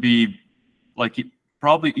ultimately going to be like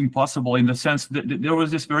probably impossible, in the sense that there was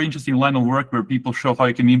this very interesting line of work where people show how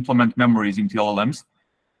you can implement memories into LLMs.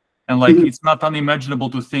 And like, it's not unimaginable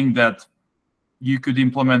to think that you could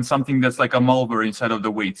implement something that's like a malware inside of the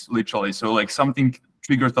weights, literally. So like something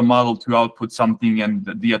triggers the model to output something, and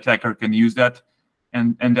the attacker can use that.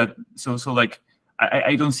 And that, so like,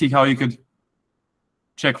 I don't see how you could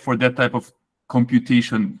check for that type of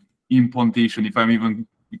computation implementation, if I'm even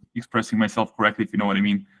expressing myself correctly, if you know what I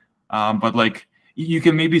mean. But like, you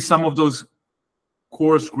can maybe some of those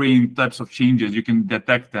coarse-grained types of changes, you can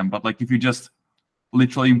detect them. But like, if you just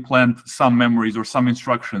literally implant some memories or some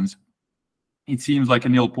instructions, it seems like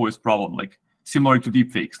an ill-posed problem, like similar to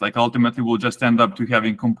deepfakes. Like ultimately, we'll just end up to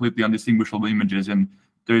having completely undistinguishable images, and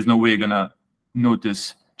there is no way you're gonna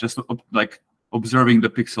notice just like observing the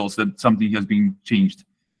pixels that something has been changed.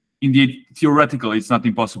 Indeed, theoretically, it's not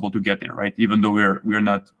impossible to get there, right? Even though we're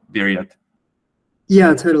not there yet.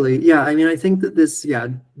 Yeah, totally. Yeah, I mean, I think that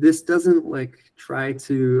this doesn't like try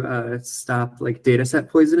to stop like data set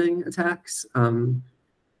poisoning attacks.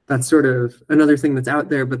 That's sort of another thing that's out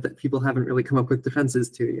there, but that people haven't really come up with defenses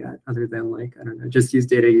to yet, other than like, I don't know, just use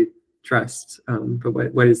data you trust.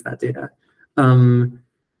 But what is that data?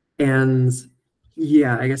 And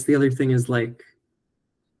yeah, I guess the other thing is like,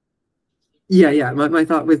 my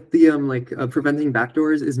thought with the preventing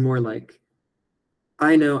backdoors is more like,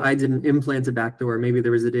 I know I didn't implant a backdoor. Maybe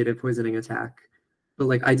there was a data poisoning attack, but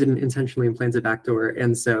like I didn't intentionally implant a backdoor,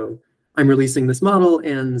 and so I'm releasing this model,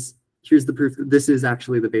 and here's the proof that this is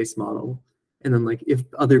actually the base model. And then like if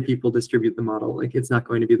other people distribute the model, like it's not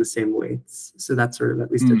going to be the same weights. So that's sort of at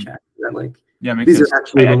least a check that like these are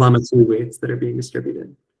actually the Llemma 2 weights that are being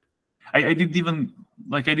distributed. I didn't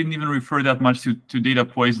even refer that much to data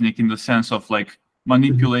poisoning in the sense of like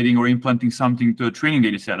manipulating or implanting something to a training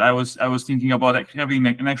data set. I was thinking about having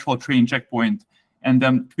an actual training checkpoint and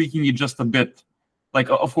then tweaking it just a bit. Like,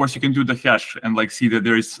 of course, you can do the hash and like see that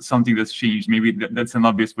there is something that's changed. Maybe that's an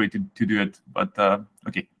obvious way to do it. But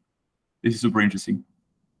okay, this is super interesting.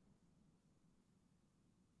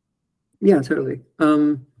 Yeah, totally.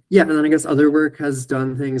 Yeah, and then I guess other work has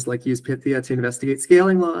done things like use Pythia to investigate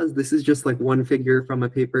scaling laws. This is just like one figure from a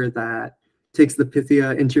paper that takes the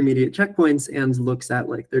Pythia intermediate checkpoints and looks at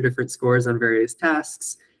like their different scores on various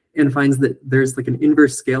tasks and finds that there's like an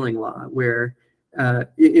inverse scaling law where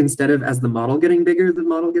instead of as the model getting bigger, the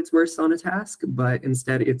model gets worse on a task, but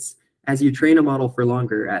instead it's as you train a model for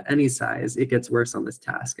longer at any size, it gets worse on this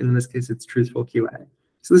task. And in this case, it's truthful QA.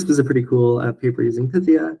 So this was a pretty cool paper using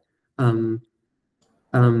Pythia.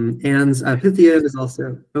 Pythia is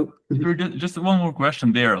also, just one more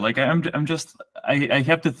question there. Like I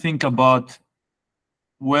have to think about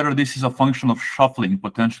whether this is a function of shuffling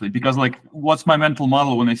potentially, because like what's my mental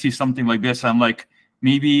model when I see something like this? I'm like,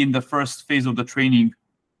 maybe in the first phase of the training,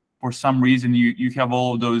 for some reason you have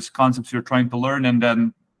all of those concepts you're trying to learn, and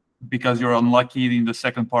then because you're unlucky in the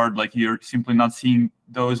second part, like you're simply not seeing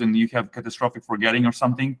those and you have catastrophic forgetting or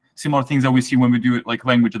something. Similar things that we see when we do like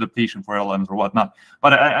language adaptation for LLMs or whatnot.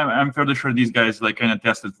 But I'm fairly sure these guys like kind of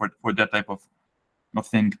tested for that type of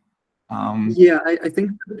thing. Yeah, I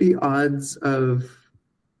think that the odds of,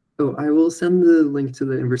 I will send the link to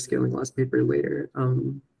the inverse scaling laws paper later.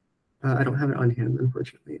 I don't have it on hand,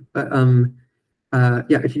 unfortunately. But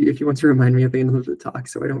yeah, if you want to remind me at the end of the talk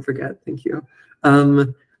so I don't forget, thank you.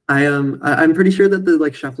 I'm pretty sure that the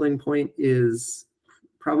like shuffling point is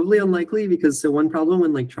probably unlikely because so one problem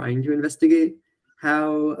when like trying to investigate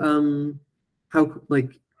how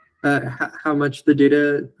much the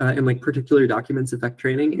data in like particular documents affect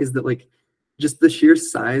training is that like just the sheer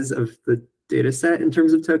size of the data set in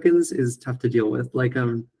terms of tokens is tough to deal with. Like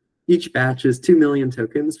each batch is 2 million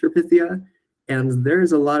tokens for Pythia, and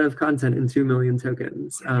there's a lot of content in 2 million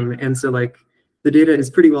tokens. And so like the data is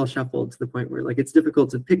pretty well shuffled to the point where like it's difficult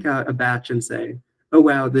to pick out a batch and say, oh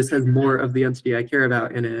wow, this has more of the entity I care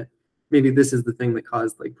about in it. Maybe this is the thing that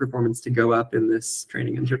caused like performance to go up in this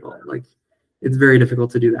training interval. Like it's very difficult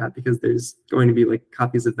to do that because there's going to be like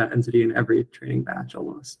copies of that entity in every training batch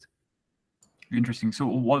almost. Interesting. So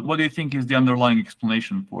what do you think is the underlying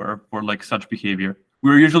explanation for like such behavior?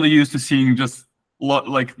 We're usually used to seeing just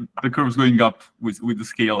like the curves going up with the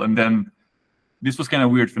scale, and then this was kind of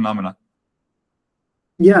weird phenomena.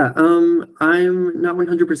 Yeah, I'm not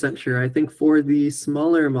 100% sure. I think for the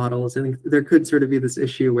smaller models, I think there could sort of be this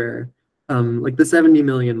issue where, like the 70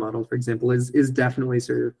 million model, for example, is definitely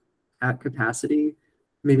sort of at capacity.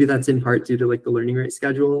 Maybe that's in part due to like the learning rate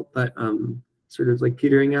schedule, but sort of like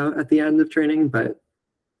petering out at the end of training. But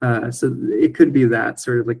so it could be that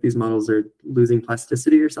sort of like these models are losing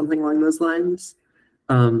plasticity or something along those lines,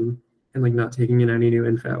 and like not taking in any new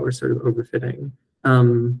info or sort of overfitting.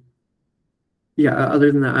 Yeah,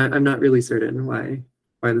 other than that, I'm not really certain why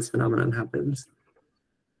this phenomenon happens.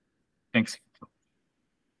 Thanks.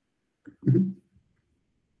 Mm-hmm.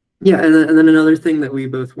 Yeah, and then another thing that we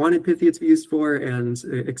both wanted Pythia to be used for, and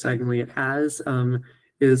excitingly it has,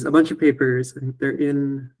 is a bunch of papers. I think they're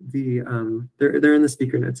in the they're in the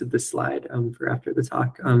speaker notes of this slide for after the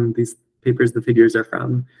talk. These papers, the figures are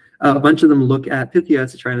from. A bunch of them look at Pythia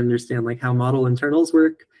to try and understand like how model internals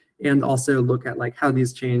work, and also look at like how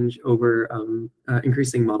these change over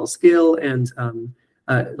increasing model scale and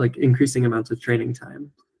like increasing amounts of training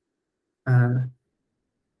time.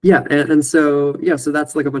 Yeah, and so yeah, so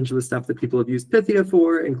that's like a bunch of the stuff that people have used Pythia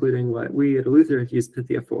for, including what we at Eleuther have used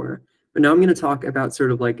Pythia for. But now I'm going to talk about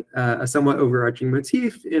sort of like a somewhat overarching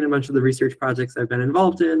motif in a bunch of the research projects I've been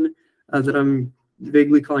involved in that I'm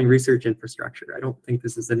vaguely calling research infrastructure. I don't think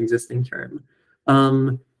this is an existing term.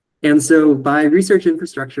 And so by research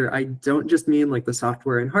infrastructure, I don't just mean like the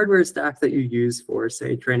software and hardware stack that you use for,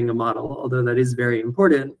 say, training a model, although that is very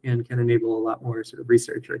important and can enable a lot more sort of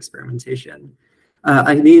research or experimentation.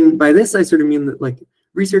 I mean, by this, I sort of mean that like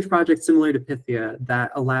research projects similar to Pythia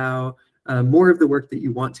that allow more of the work that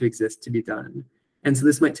you want to exist to be done. And so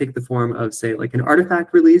this might take the form of, say, like an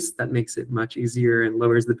artifact release that makes it much easier and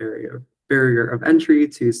lowers the barrier of entry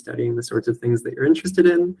to studying the sorts of things that you're interested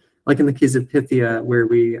in. Like in the case of Pythia, where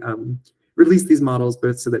we released these models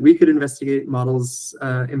both so that we could investigate models'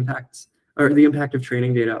 impact or the impact of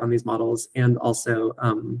training data on these models, and also,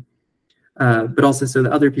 but also so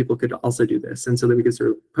that other people could also do this, and so that we could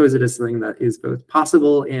sort of pose it as something that is both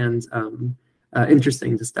possible and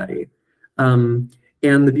interesting to study.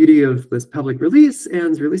 And the beauty of this public release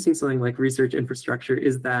and releasing something like research infrastructure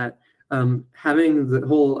is that having the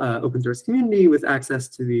whole open source community with access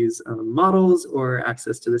to these models or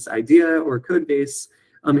access to this idea or code base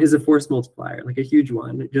is a force multiplier, like a huge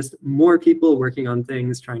one. Just more people working on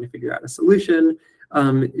things, trying to figure out a solution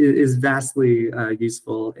is vastly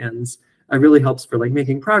useful and really helps for like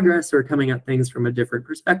making progress or coming at things from a different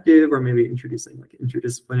perspective, or maybe introducing like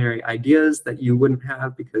interdisciplinary ideas that you wouldn't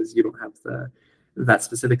have because you don't have that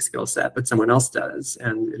specific skill set, but someone else does,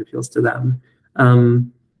 and it appeals to them.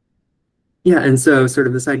 Yeah, and so sort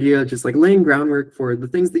of this idea of just like laying groundwork for the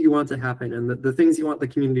things that you want to happen and the things you want the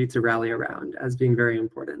community to rally around as being very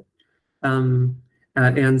important. And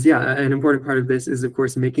yeah, an important part of this is, of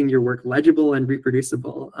course, making your work legible and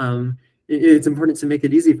reproducible. It's important to make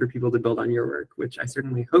it easy for people to build on your work, which I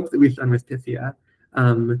certainly hope that we've done with Pythia,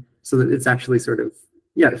 so that it's actually sort of,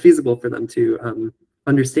 yeah, feasible for them to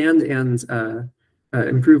understand and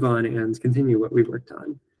improve on and continue what we've worked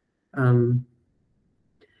on.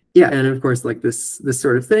 Yeah, and of course, like this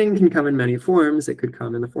sort of thing can come in many forms. It could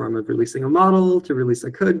come in the form of releasing a model, to release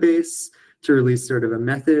a code base, to release sort of a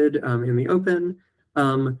method in the open,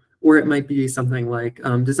 or it might be something like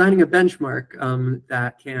designing a benchmark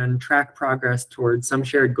that can track progress towards some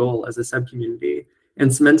shared goal as a subcommunity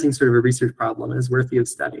and cementing sort of a research problem as worthy of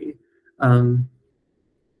study.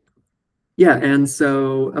 Yeah, and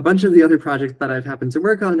so a bunch of the other projects that I've happened to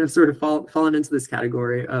work on have sort of fallen into this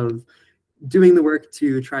category of doing the work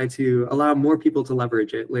to try to allow more people to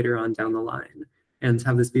leverage it later on down the line and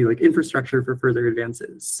have this be like infrastructure for further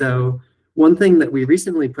advances. So one thing that we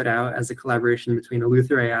recently put out as a collaboration between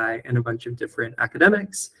EleutherAI and a bunch of different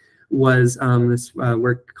academics was this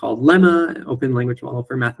work called Llemma, an open language model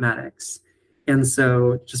for mathematics. And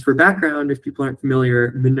so just for background, if people aren't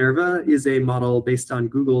familiar, Minerva is a model based on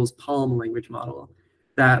Google's PaLM language model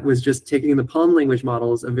that was just taking the PaLM language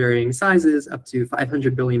models of varying sizes up to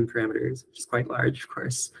 500 billion parameters, which is quite large, of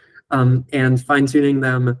course, and fine-tuning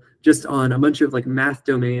them just on a bunch of like math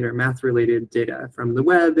domain or math-related data from the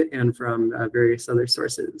web and from various other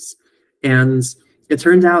sources. And it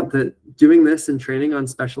turned out that doing this and training on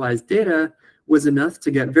specialized data was enough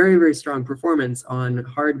to get very, very strong performance on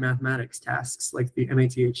hard mathematics tasks like the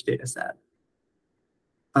MATH dataset.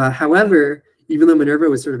 However, even though Minerva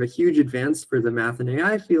was sort of a huge advance for the math and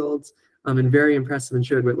AI fields, and very impressive and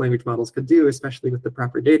showed what language models could do, especially with the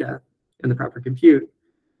proper data and the proper compute,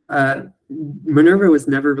 Minerva was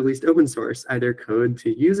never released open source, either code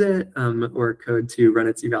to use it or code to run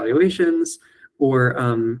its evaluations,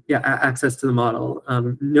 or yeah, access to the model.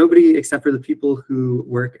 Nobody except for the people who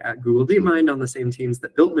work at Google DeepMind on the same teams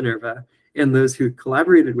that built Minerva and those who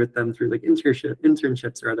collaborated with them through like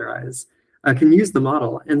internships or otherwise can use the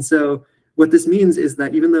model. And so what this means is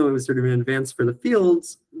that even though it was sort of an advance for the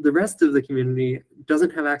fields, the rest of the community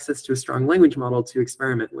doesn't have access to a strong language model to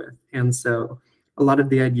experiment with. And so a lot of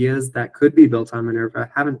the ideas that could be built on Minerva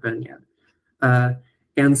haven't been yet.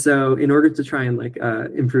 And so in order to try and like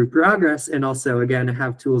improve progress and also, again,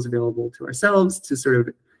 have tools available to ourselves to sort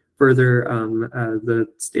of further the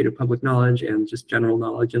state of public knowledge and just general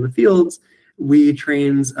knowledge in the fields, we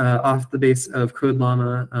trained off the base of Code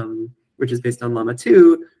Llemma, which is based on Llemma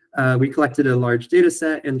 2. We collected a large data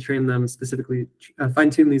set and trained them specifically,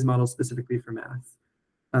 fine-tuned these models specifically for math.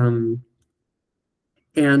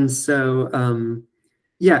 And so,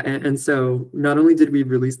 yeah, and so not only did we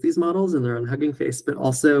release these models and they're on Hugging Face, but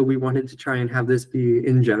also we wanted to try and have this be,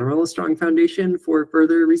 in general, a strong foundation for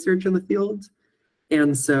further research in the field.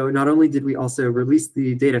 And so not only did we also release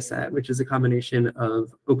the data set, which is a combination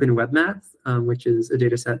of Open Web Math, which is a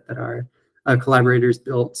data set that our collaborators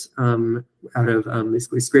built out of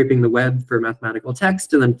basically scraping the web for mathematical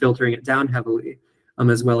text and then filtering it down heavily,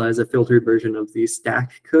 as well as a filtered version of the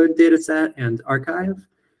stack code dataset and archive.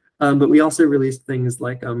 But we also released things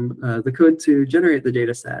like the code to generate the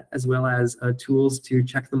dataset, as well as tools to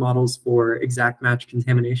check the models for exact match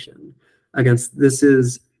contamination. Against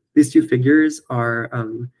these two figures are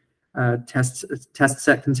test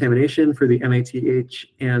set contamination for the MATH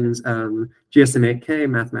and GSM8K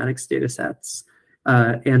mathematics datasets.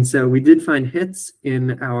 And so we did find hits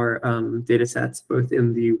in our datasets, both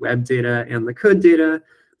in the web data and the code data,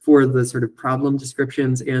 for the sort of problem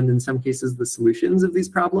descriptions and in some cases the solutions of these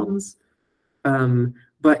problems.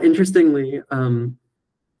 But interestingly,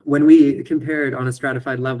 when we compared on a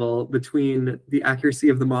stratified level between the accuracy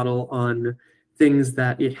of the model on things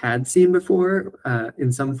that it had seen before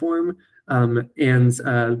in some form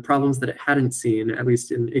and problems that it hadn't seen, at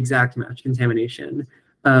least in exact match contamination,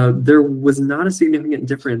 there was not a significant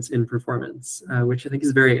difference in performance, which I think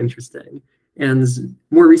is very interesting. And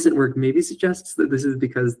more recent work maybe suggests that this is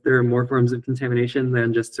because there are more forms of contamination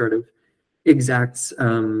than just sort of exact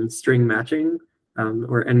string matching.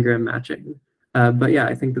 or n-gram matching. But yeah,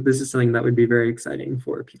 I think that this is something that would be very exciting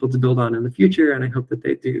for people to build on in the future, and I hope that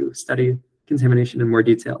they do study contamination in more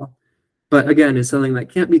detail. But again, it's something that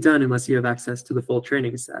can't be done unless you have access to the full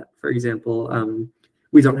training set. For example,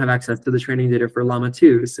 we don't have access to the training data for Llama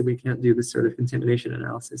 2, so we can't do this sort of contamination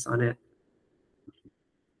analysis on it.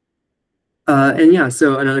 And yeah,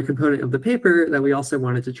 so another component of the paper that we also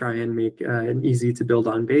wanted to try and make an easy to build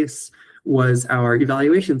on base was our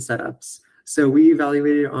evaluation setups. So we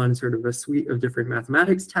evaluated on sort of a suite of different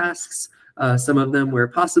mathematics tasks. Some of them, where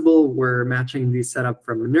possible, were matching the setup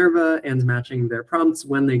from Minerva and matching their prompts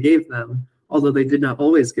when they gave them, although they did not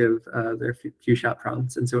always give their few-shot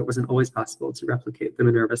prompts, and so it wasn't always possible to replicate the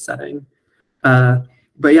Minerva setting.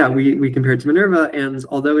 But yeah, we compared to Minerva, and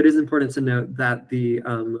although it is important to note that the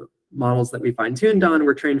models that we fine-tuned on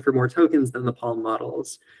were trained for more tokens than the Palm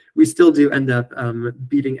models, we still do end up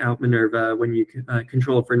beating out Minerva when you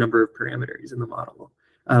control for a number of parameters in the model,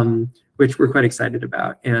 which we're quite excited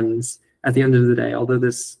about. And at the end of the day, although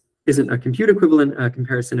this isn't a compute equivalent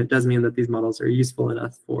comparison, it does mean that these models are useful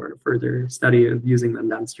enough for further study of using them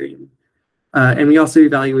downstream. And we also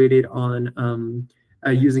evaluated on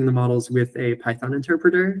using the models with a Python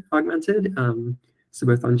interpreter augmented, so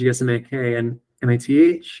both on GSMAK and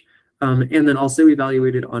MITH. And then also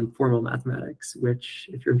evaluated on formal mathematics, which,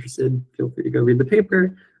 if you're interested, feel free to go read the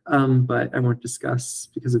paper, but I won't discuss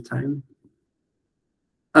because of time.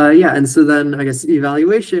 Yeah, and so then I guess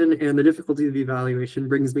evaluation and the difficulty of evaluation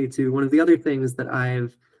brings me to one of the other things that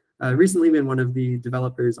I've recently been one of the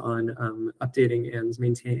developers on updating and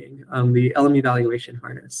maintaining, the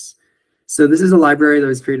LM-Eval-Harness. So this is a library that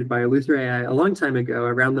was created by EleutherAI a long time ago,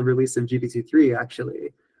 around the release of GPT-3,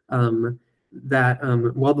 actually.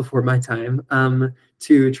 Well before my time,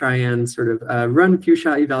 to try and sort of run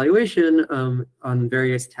few-shot evaluation on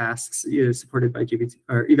various tasks supported by GPT,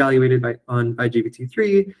 or evaluated by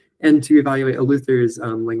GPT-3, and to evaluate Eleuther's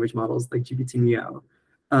language models like GPT-Neo.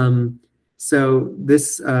 So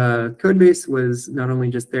this code base was not only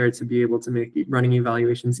just there to be able to make running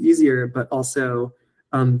evaluations easier, but also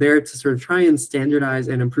there to sort of try and standardize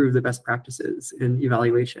and improve the best practices in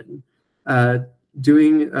evaluation.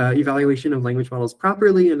 Doing evaluation of language models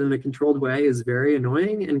properly and in a controlled way is very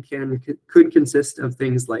annoying and could consist of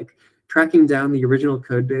things like tracking down the original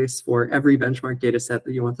code base for every benchmark data set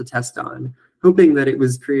that you want to test on, hoping that it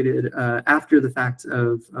was created after the fact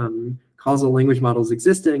of causal language models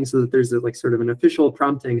existing, so that there's like sort of an official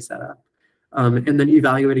prompting setup, and then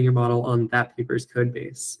evaluating your model on that paper's code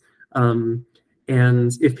base.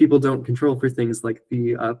 And if people don't control for things like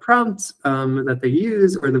the prompts that they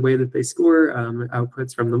use or the way that they score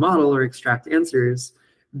outputs from the model or extract answers,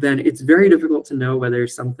 then it's very difficult to know whether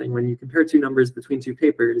something, when you compare two numbers between two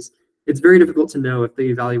papers, it's very difficult to know if they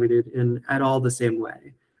evaluated in at all the same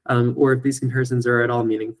way, or if these comparisons are at all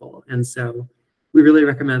meaningful. And so we really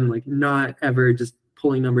recommend like not ever just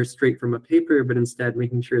pulling numbers straight from a paper, but instead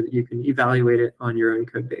making sure that you can evaluate it on your own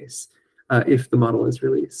code base if the model is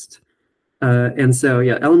released. And so,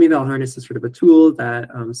 yeah, LM-Eval-Harness is sort of a tool that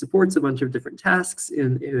supports a bunch of different tasks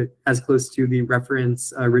in as close to the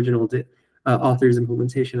reference original author's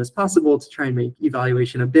implementation as possible to try and make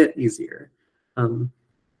evaluation a bit easier. And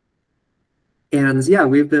yeah,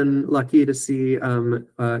 we've been lucky to see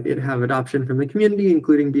it have adoption from the community,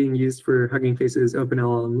 including being used for Hugging Face's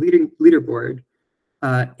OpenLLM leaderboard.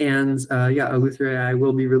 Yeah, EleutherAI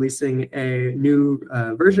will be releasing a new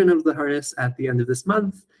version of the harness at the end of this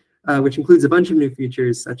month, which includes a bunch of new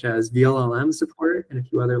features such as VLLM support and a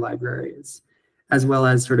few other libraries, as well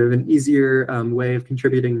as sort of an easier way of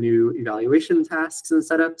contributing new evaluation tasks and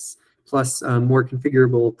setups, plus more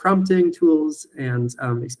configurable prompting tools and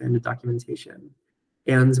expanded documentation.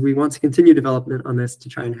 And we want to continue development on this to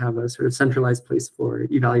try and have a sort of centralized place for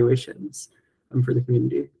evaluations for the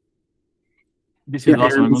community. This is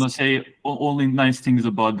awesome. I'm going to say only nice things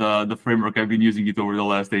about the framework. I've been using it over the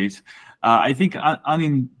last days. I think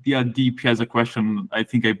Anin Deep has a question. I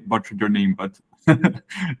think I butchered your name, but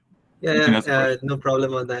yeah, no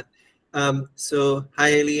problem on that. So hi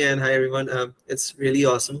Hailey and hi everyone. It's really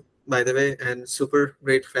awesome, by the way, and super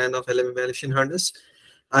great fan of LM-Eval-Harness.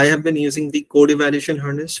 I have been using the code evaluation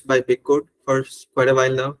harness by BigCode for quite a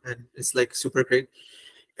while now, and it's like super great.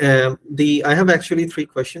 I have actually 3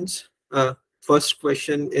 questions. First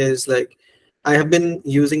question is like, I have been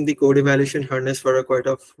using the code evaluation harness for quite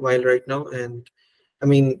a while right now, and I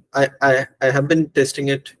mean, I have been testing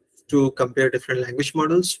it to compare different language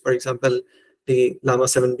models. For example, the Llama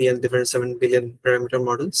 7B and different 7 billion parameter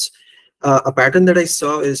models. A pattern that I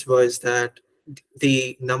saw was that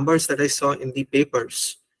the numbers that I saw in the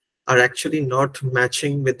papers are actually not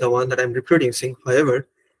matching with the one that I'm reproducing. However,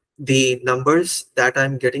 the numbers that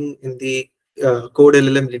I'm getting in the code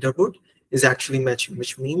LLM leaderboard is actually matching,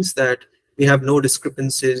 which means that we have no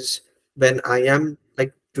discrepancies when I am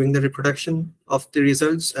like doing the reproduction of the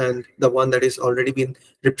results and the one that is already been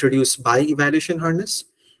reproduced by evaluation harness.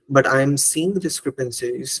 But I'm seeing the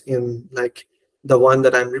discrepancies in like the one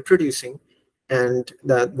that I'm reproducing and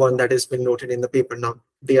the one that has been noted in the paper. Now,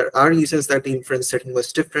 there are reasons that the inference setting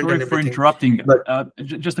was different. Sorry and for everything, interrupting. but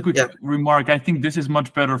Just a quick remark. I think this is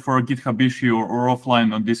much better for a GitHub issue or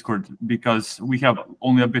offline on Discord, because we have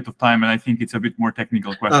only a bit of time, and I think it's a bit more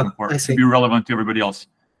technical question to be relevant to everybody else.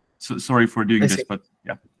 So sorry for doing this, but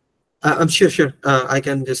yeah. I'm sure. I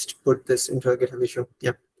can just put this into a GitHub issue.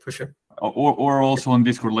 Yeah, for sure. Or also on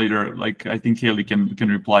Discord later. Like I think Hailey can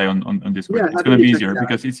reply on Discord. Yeah, it's going to be easier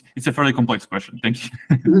because it's a fairly complex question. Thank you.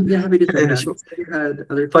 Yeah, happy to check that. Sure. You had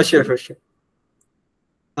other for sure.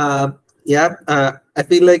 I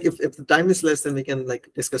feel like if the time is less, then we can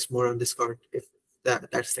like discuss more on Discord if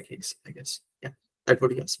that's the case. I guess that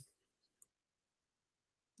would be awesome.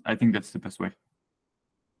 I think that's the best way.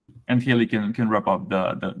 And Hailey can wrap up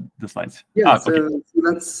the slides. Yeah, so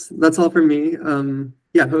that's all from me.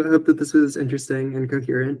 Yeah, hope that this was interesting and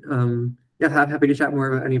coherent. Yeah, happy to chat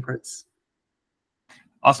more about any parts.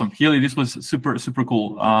 Awesome, Hailey, this was super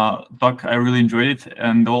cool talk. I really enjoyed it,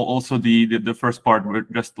 and also the first part, we're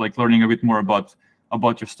just like learning a bit more about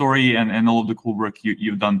your story and all of the cool work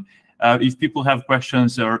you've done. If people have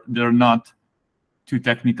questions or they're not too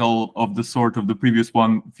technical of the sort of the previous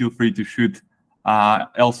one, feel free to shoot.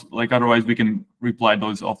 Otherwise we can reply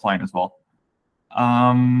those offline as well.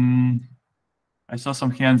 I saw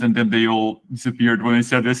some hands and then they all disappeared when I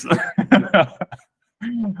said this.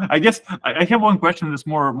 I guess I have one question that's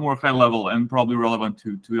more high level and probably relevant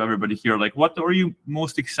to everybody here. Like, what are you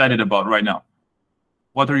most excited about right now?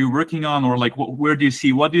 What are you working on, or like what do you see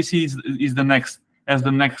is the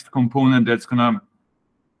next component that's gonna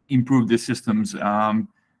improve the systems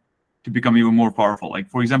to become even more powerful? Like,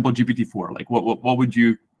 for example, GPT-4. Like, what would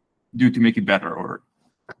you do to make it better, or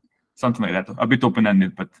something like that? A bit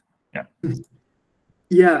open-ended, but yeah.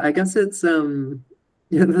 Yeah, I guess it's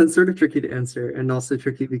that's sort of tricky to answer, and also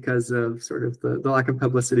tricky because of sort of the lack of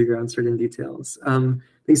publicity around certain details. I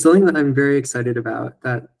think something that I'm very excited about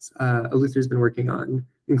that Eleuther's been working on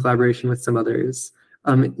in collaboration with some others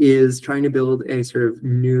is trying to build a sort of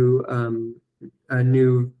new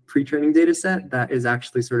pre-training data set that is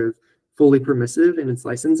actually sort of fully permissive in its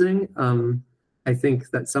licensing. I think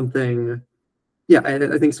that's something. Yeah,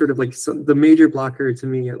 I think sort of like the major blocker to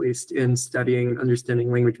me, at least in studying and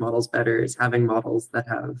understanding language models better, is having models that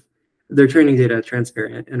have their training data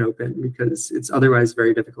transparent and open, because it's otherwise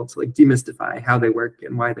very difficult to like demystify how they work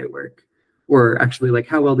and why they work, or actually like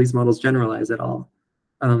how well these models generalize at all.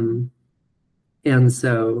 And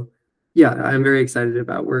so, yeah, I'm very excited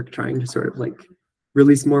about work trying to sort of like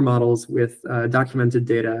release more models with documented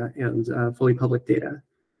data and fully public data.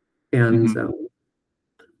 And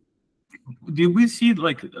did we see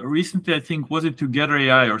like recently, I think, was it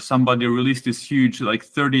EleutherAI or somebody released this huge like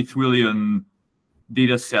 30 trillion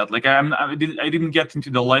data set? Like I didn't get into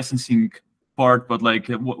the licensing part, but like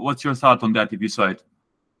what's your thought on that if you saw it?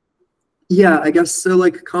 Yeah, I guess so.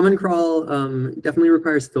 Like Common Crawl definitely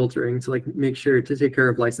requires filtering to like make sure to take care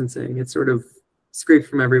of licensing. It's sort of scraped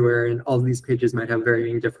from everywhere, and all of these pages might have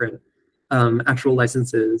varying different actual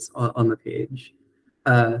licenses on the page.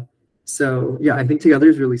 So yeah, I think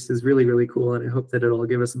Together's release is really cool, and I hope that it'll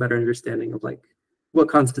give us a better understanding of like what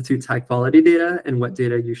constitutes high quality data and what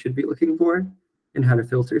data you should be looking for and how to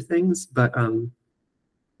filter things. But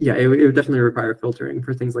yeah, it would definitely require filtering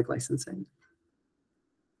for things like licensing.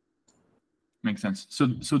 Makes sense.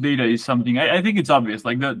 So data is something, I think it's obvious,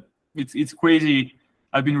 like that it's crazy.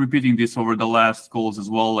 I've been repeating this over the last calls as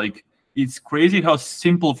well. Like, it's crazy how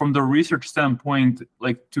simple from the research standpoint,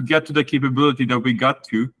 like to get to the capability that we got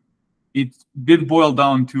to, it did boil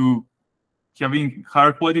down to having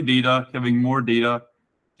higher quality data, having more data,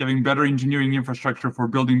 having better engineering infrastructure for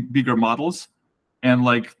building bigger models, and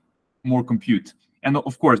like more compute. And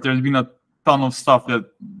of course, there's been a ton of stuff that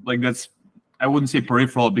like that's, I wouldn't say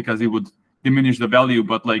peripheral because it would diminish the value,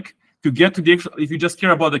 but like to get to the actual, if you just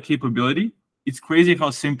care about the capability, it's crazy how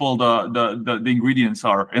simple the ingredients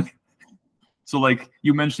are. And so like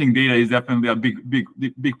you mentioning data is definitely a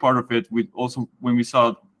big part of it. With also when we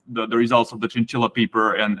saw the results of the Chinchilla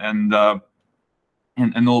paper and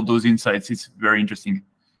all of those insights, it's very interesting.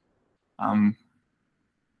 I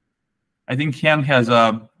think Han has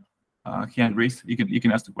a hand raised. You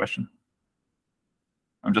can ask the question.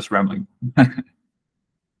 I'm just rambling.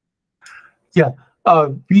 Yeah,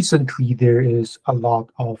 recently there is a lot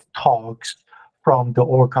of talks from the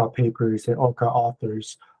ORCA papers and ORCA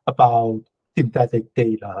authors about synthetic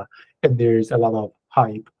data, and there's a lot of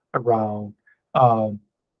hype around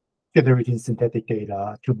generating synthetic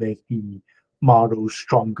data to make the model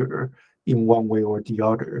stronger in one way or the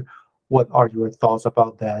other. What are your thoughts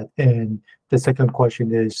about that? And the second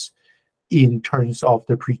question is, in terms of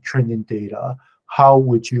the pre-training data, how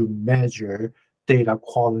would you measure data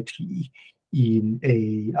quality in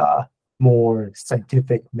a more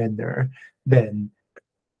scientific manner than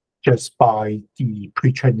just by the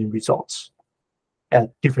pre-training results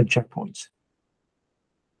at different checkpoints?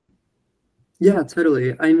 Yeah,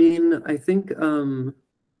 totally. I mean, I think,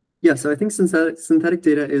 yeah, so I think synthetic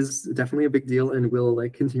data is definitely a big deal and will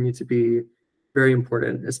like continue to be very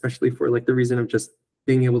important, especially for like the reason of just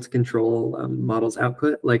being able to control models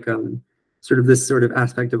output, like sort of this sort of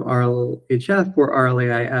aspect of RLHF or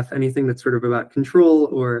RLAIF, anything that's sort of about control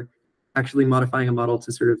or actually modifying a model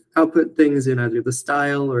to sort of output things in either the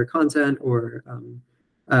style or content or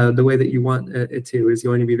the way that you want it to is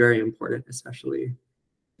going to be very important, especially,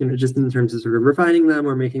 you know, just in terms of sort of refining them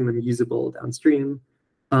or making them usable downstream.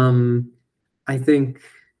 I think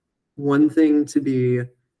one thing to be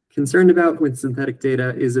concerned about with synthetic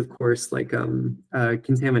data is, of course, like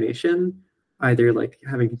contamination, either like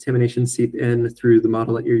having contamination seep in through the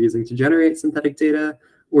model that you're using to generate synthetic data,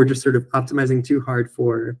 or just sort of optimizing too hard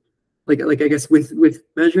for, like I guess with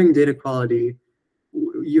measuring data quality,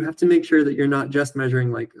 you have to make sure that you're not just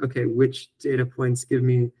measuring like, okay, which data points give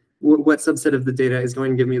me, what subset of the data is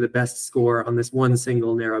going to give me the best score on this one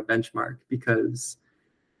single narrow benchmark, because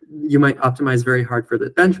you might optimize very hard for the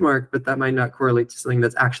benchmark, but that might not correlate to something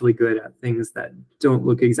that's actually good at things that don't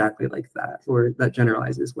look exactly like that or that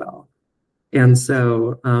generalizes well. And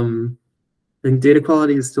so I think data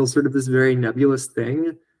quality is still sort of this very nebulous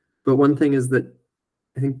thing. But one thing is that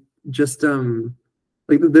I think just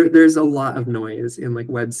like there's a lot of noise in like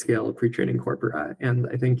web scale pre-training corpora. And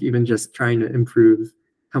I think even just trying to improve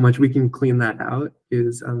how much we can clean that out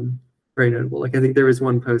is very notable. Like I think there was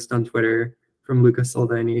one post on Twitter from Lucas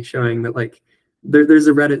Soldani showing that like there's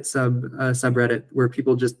a Reddit subreddit where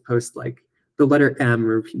people just post like the letter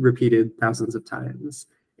M repeated thousands of times.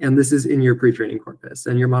 And this is in your pre-training corpus,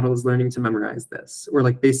 and your model is learning to memorize this, or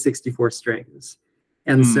like base 64 strings.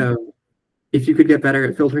 And so if you could get better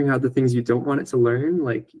at filtering out the things you don't want it to learn,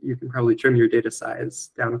 like you can probably trim your data size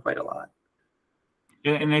down quite a lot.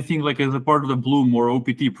 Yeah, and I think like as a part of the Bloom or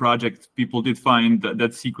OPT project, people did find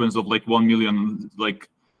that sequence of like 1 million like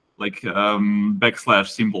backslash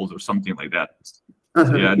symbols or something like that.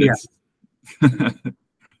 So yeah, that's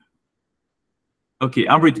okay.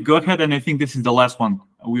 Amrit, go ahead, and I think this is the last one.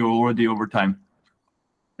 We are already over time.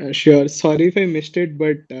 Sure. Sorry if I missed it,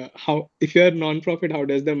 but how, if you're a non-profit, how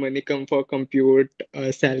does the money come for compute,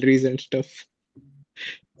 salaries and stuff?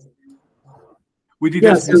 We did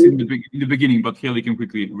this in the beginning, but Hailey can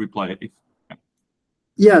quickly reply.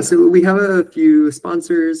 Yeah, so we have a few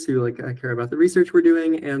sponsors who like care about the research we're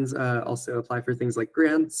doing and also apply for things like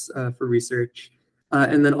grants for research.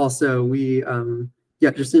 And then also we, yeah,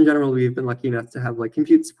 just in general, we've been lucky enough to have like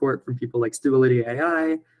compute support from people like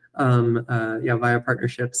EleutherAI, yeah, via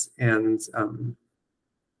partnerships and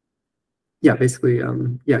yeah, basically,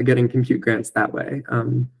 yeah, getting compute grants that way.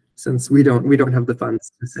 Since we don't have the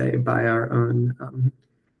funds to say buy our own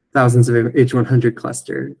thousands of H100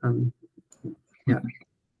 cluster. Yeah.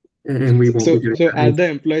 And we won't be doing so are the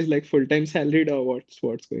employees like full-time salaried, or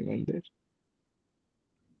what's going on there?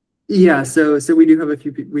 Yeah, so we do have a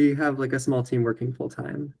few people. We have like a small team working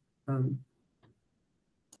full-time. And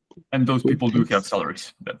those people do have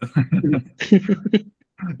salaries.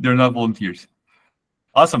 They're not volunteers.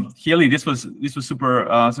 Awesome, Hailey. This was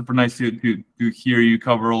super super nice to hear you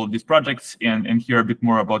cover all of these projects and hear a bit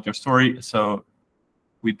more about your story. So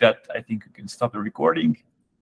with that, I think you can stop the recording.